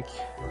 thank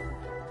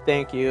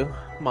you,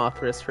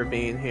 Mothras, for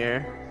being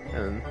here,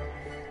 and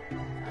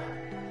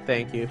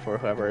thank you for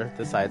whoever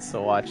decides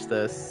to watch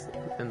this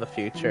in the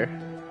future.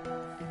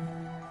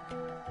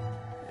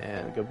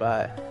 And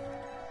goodbye.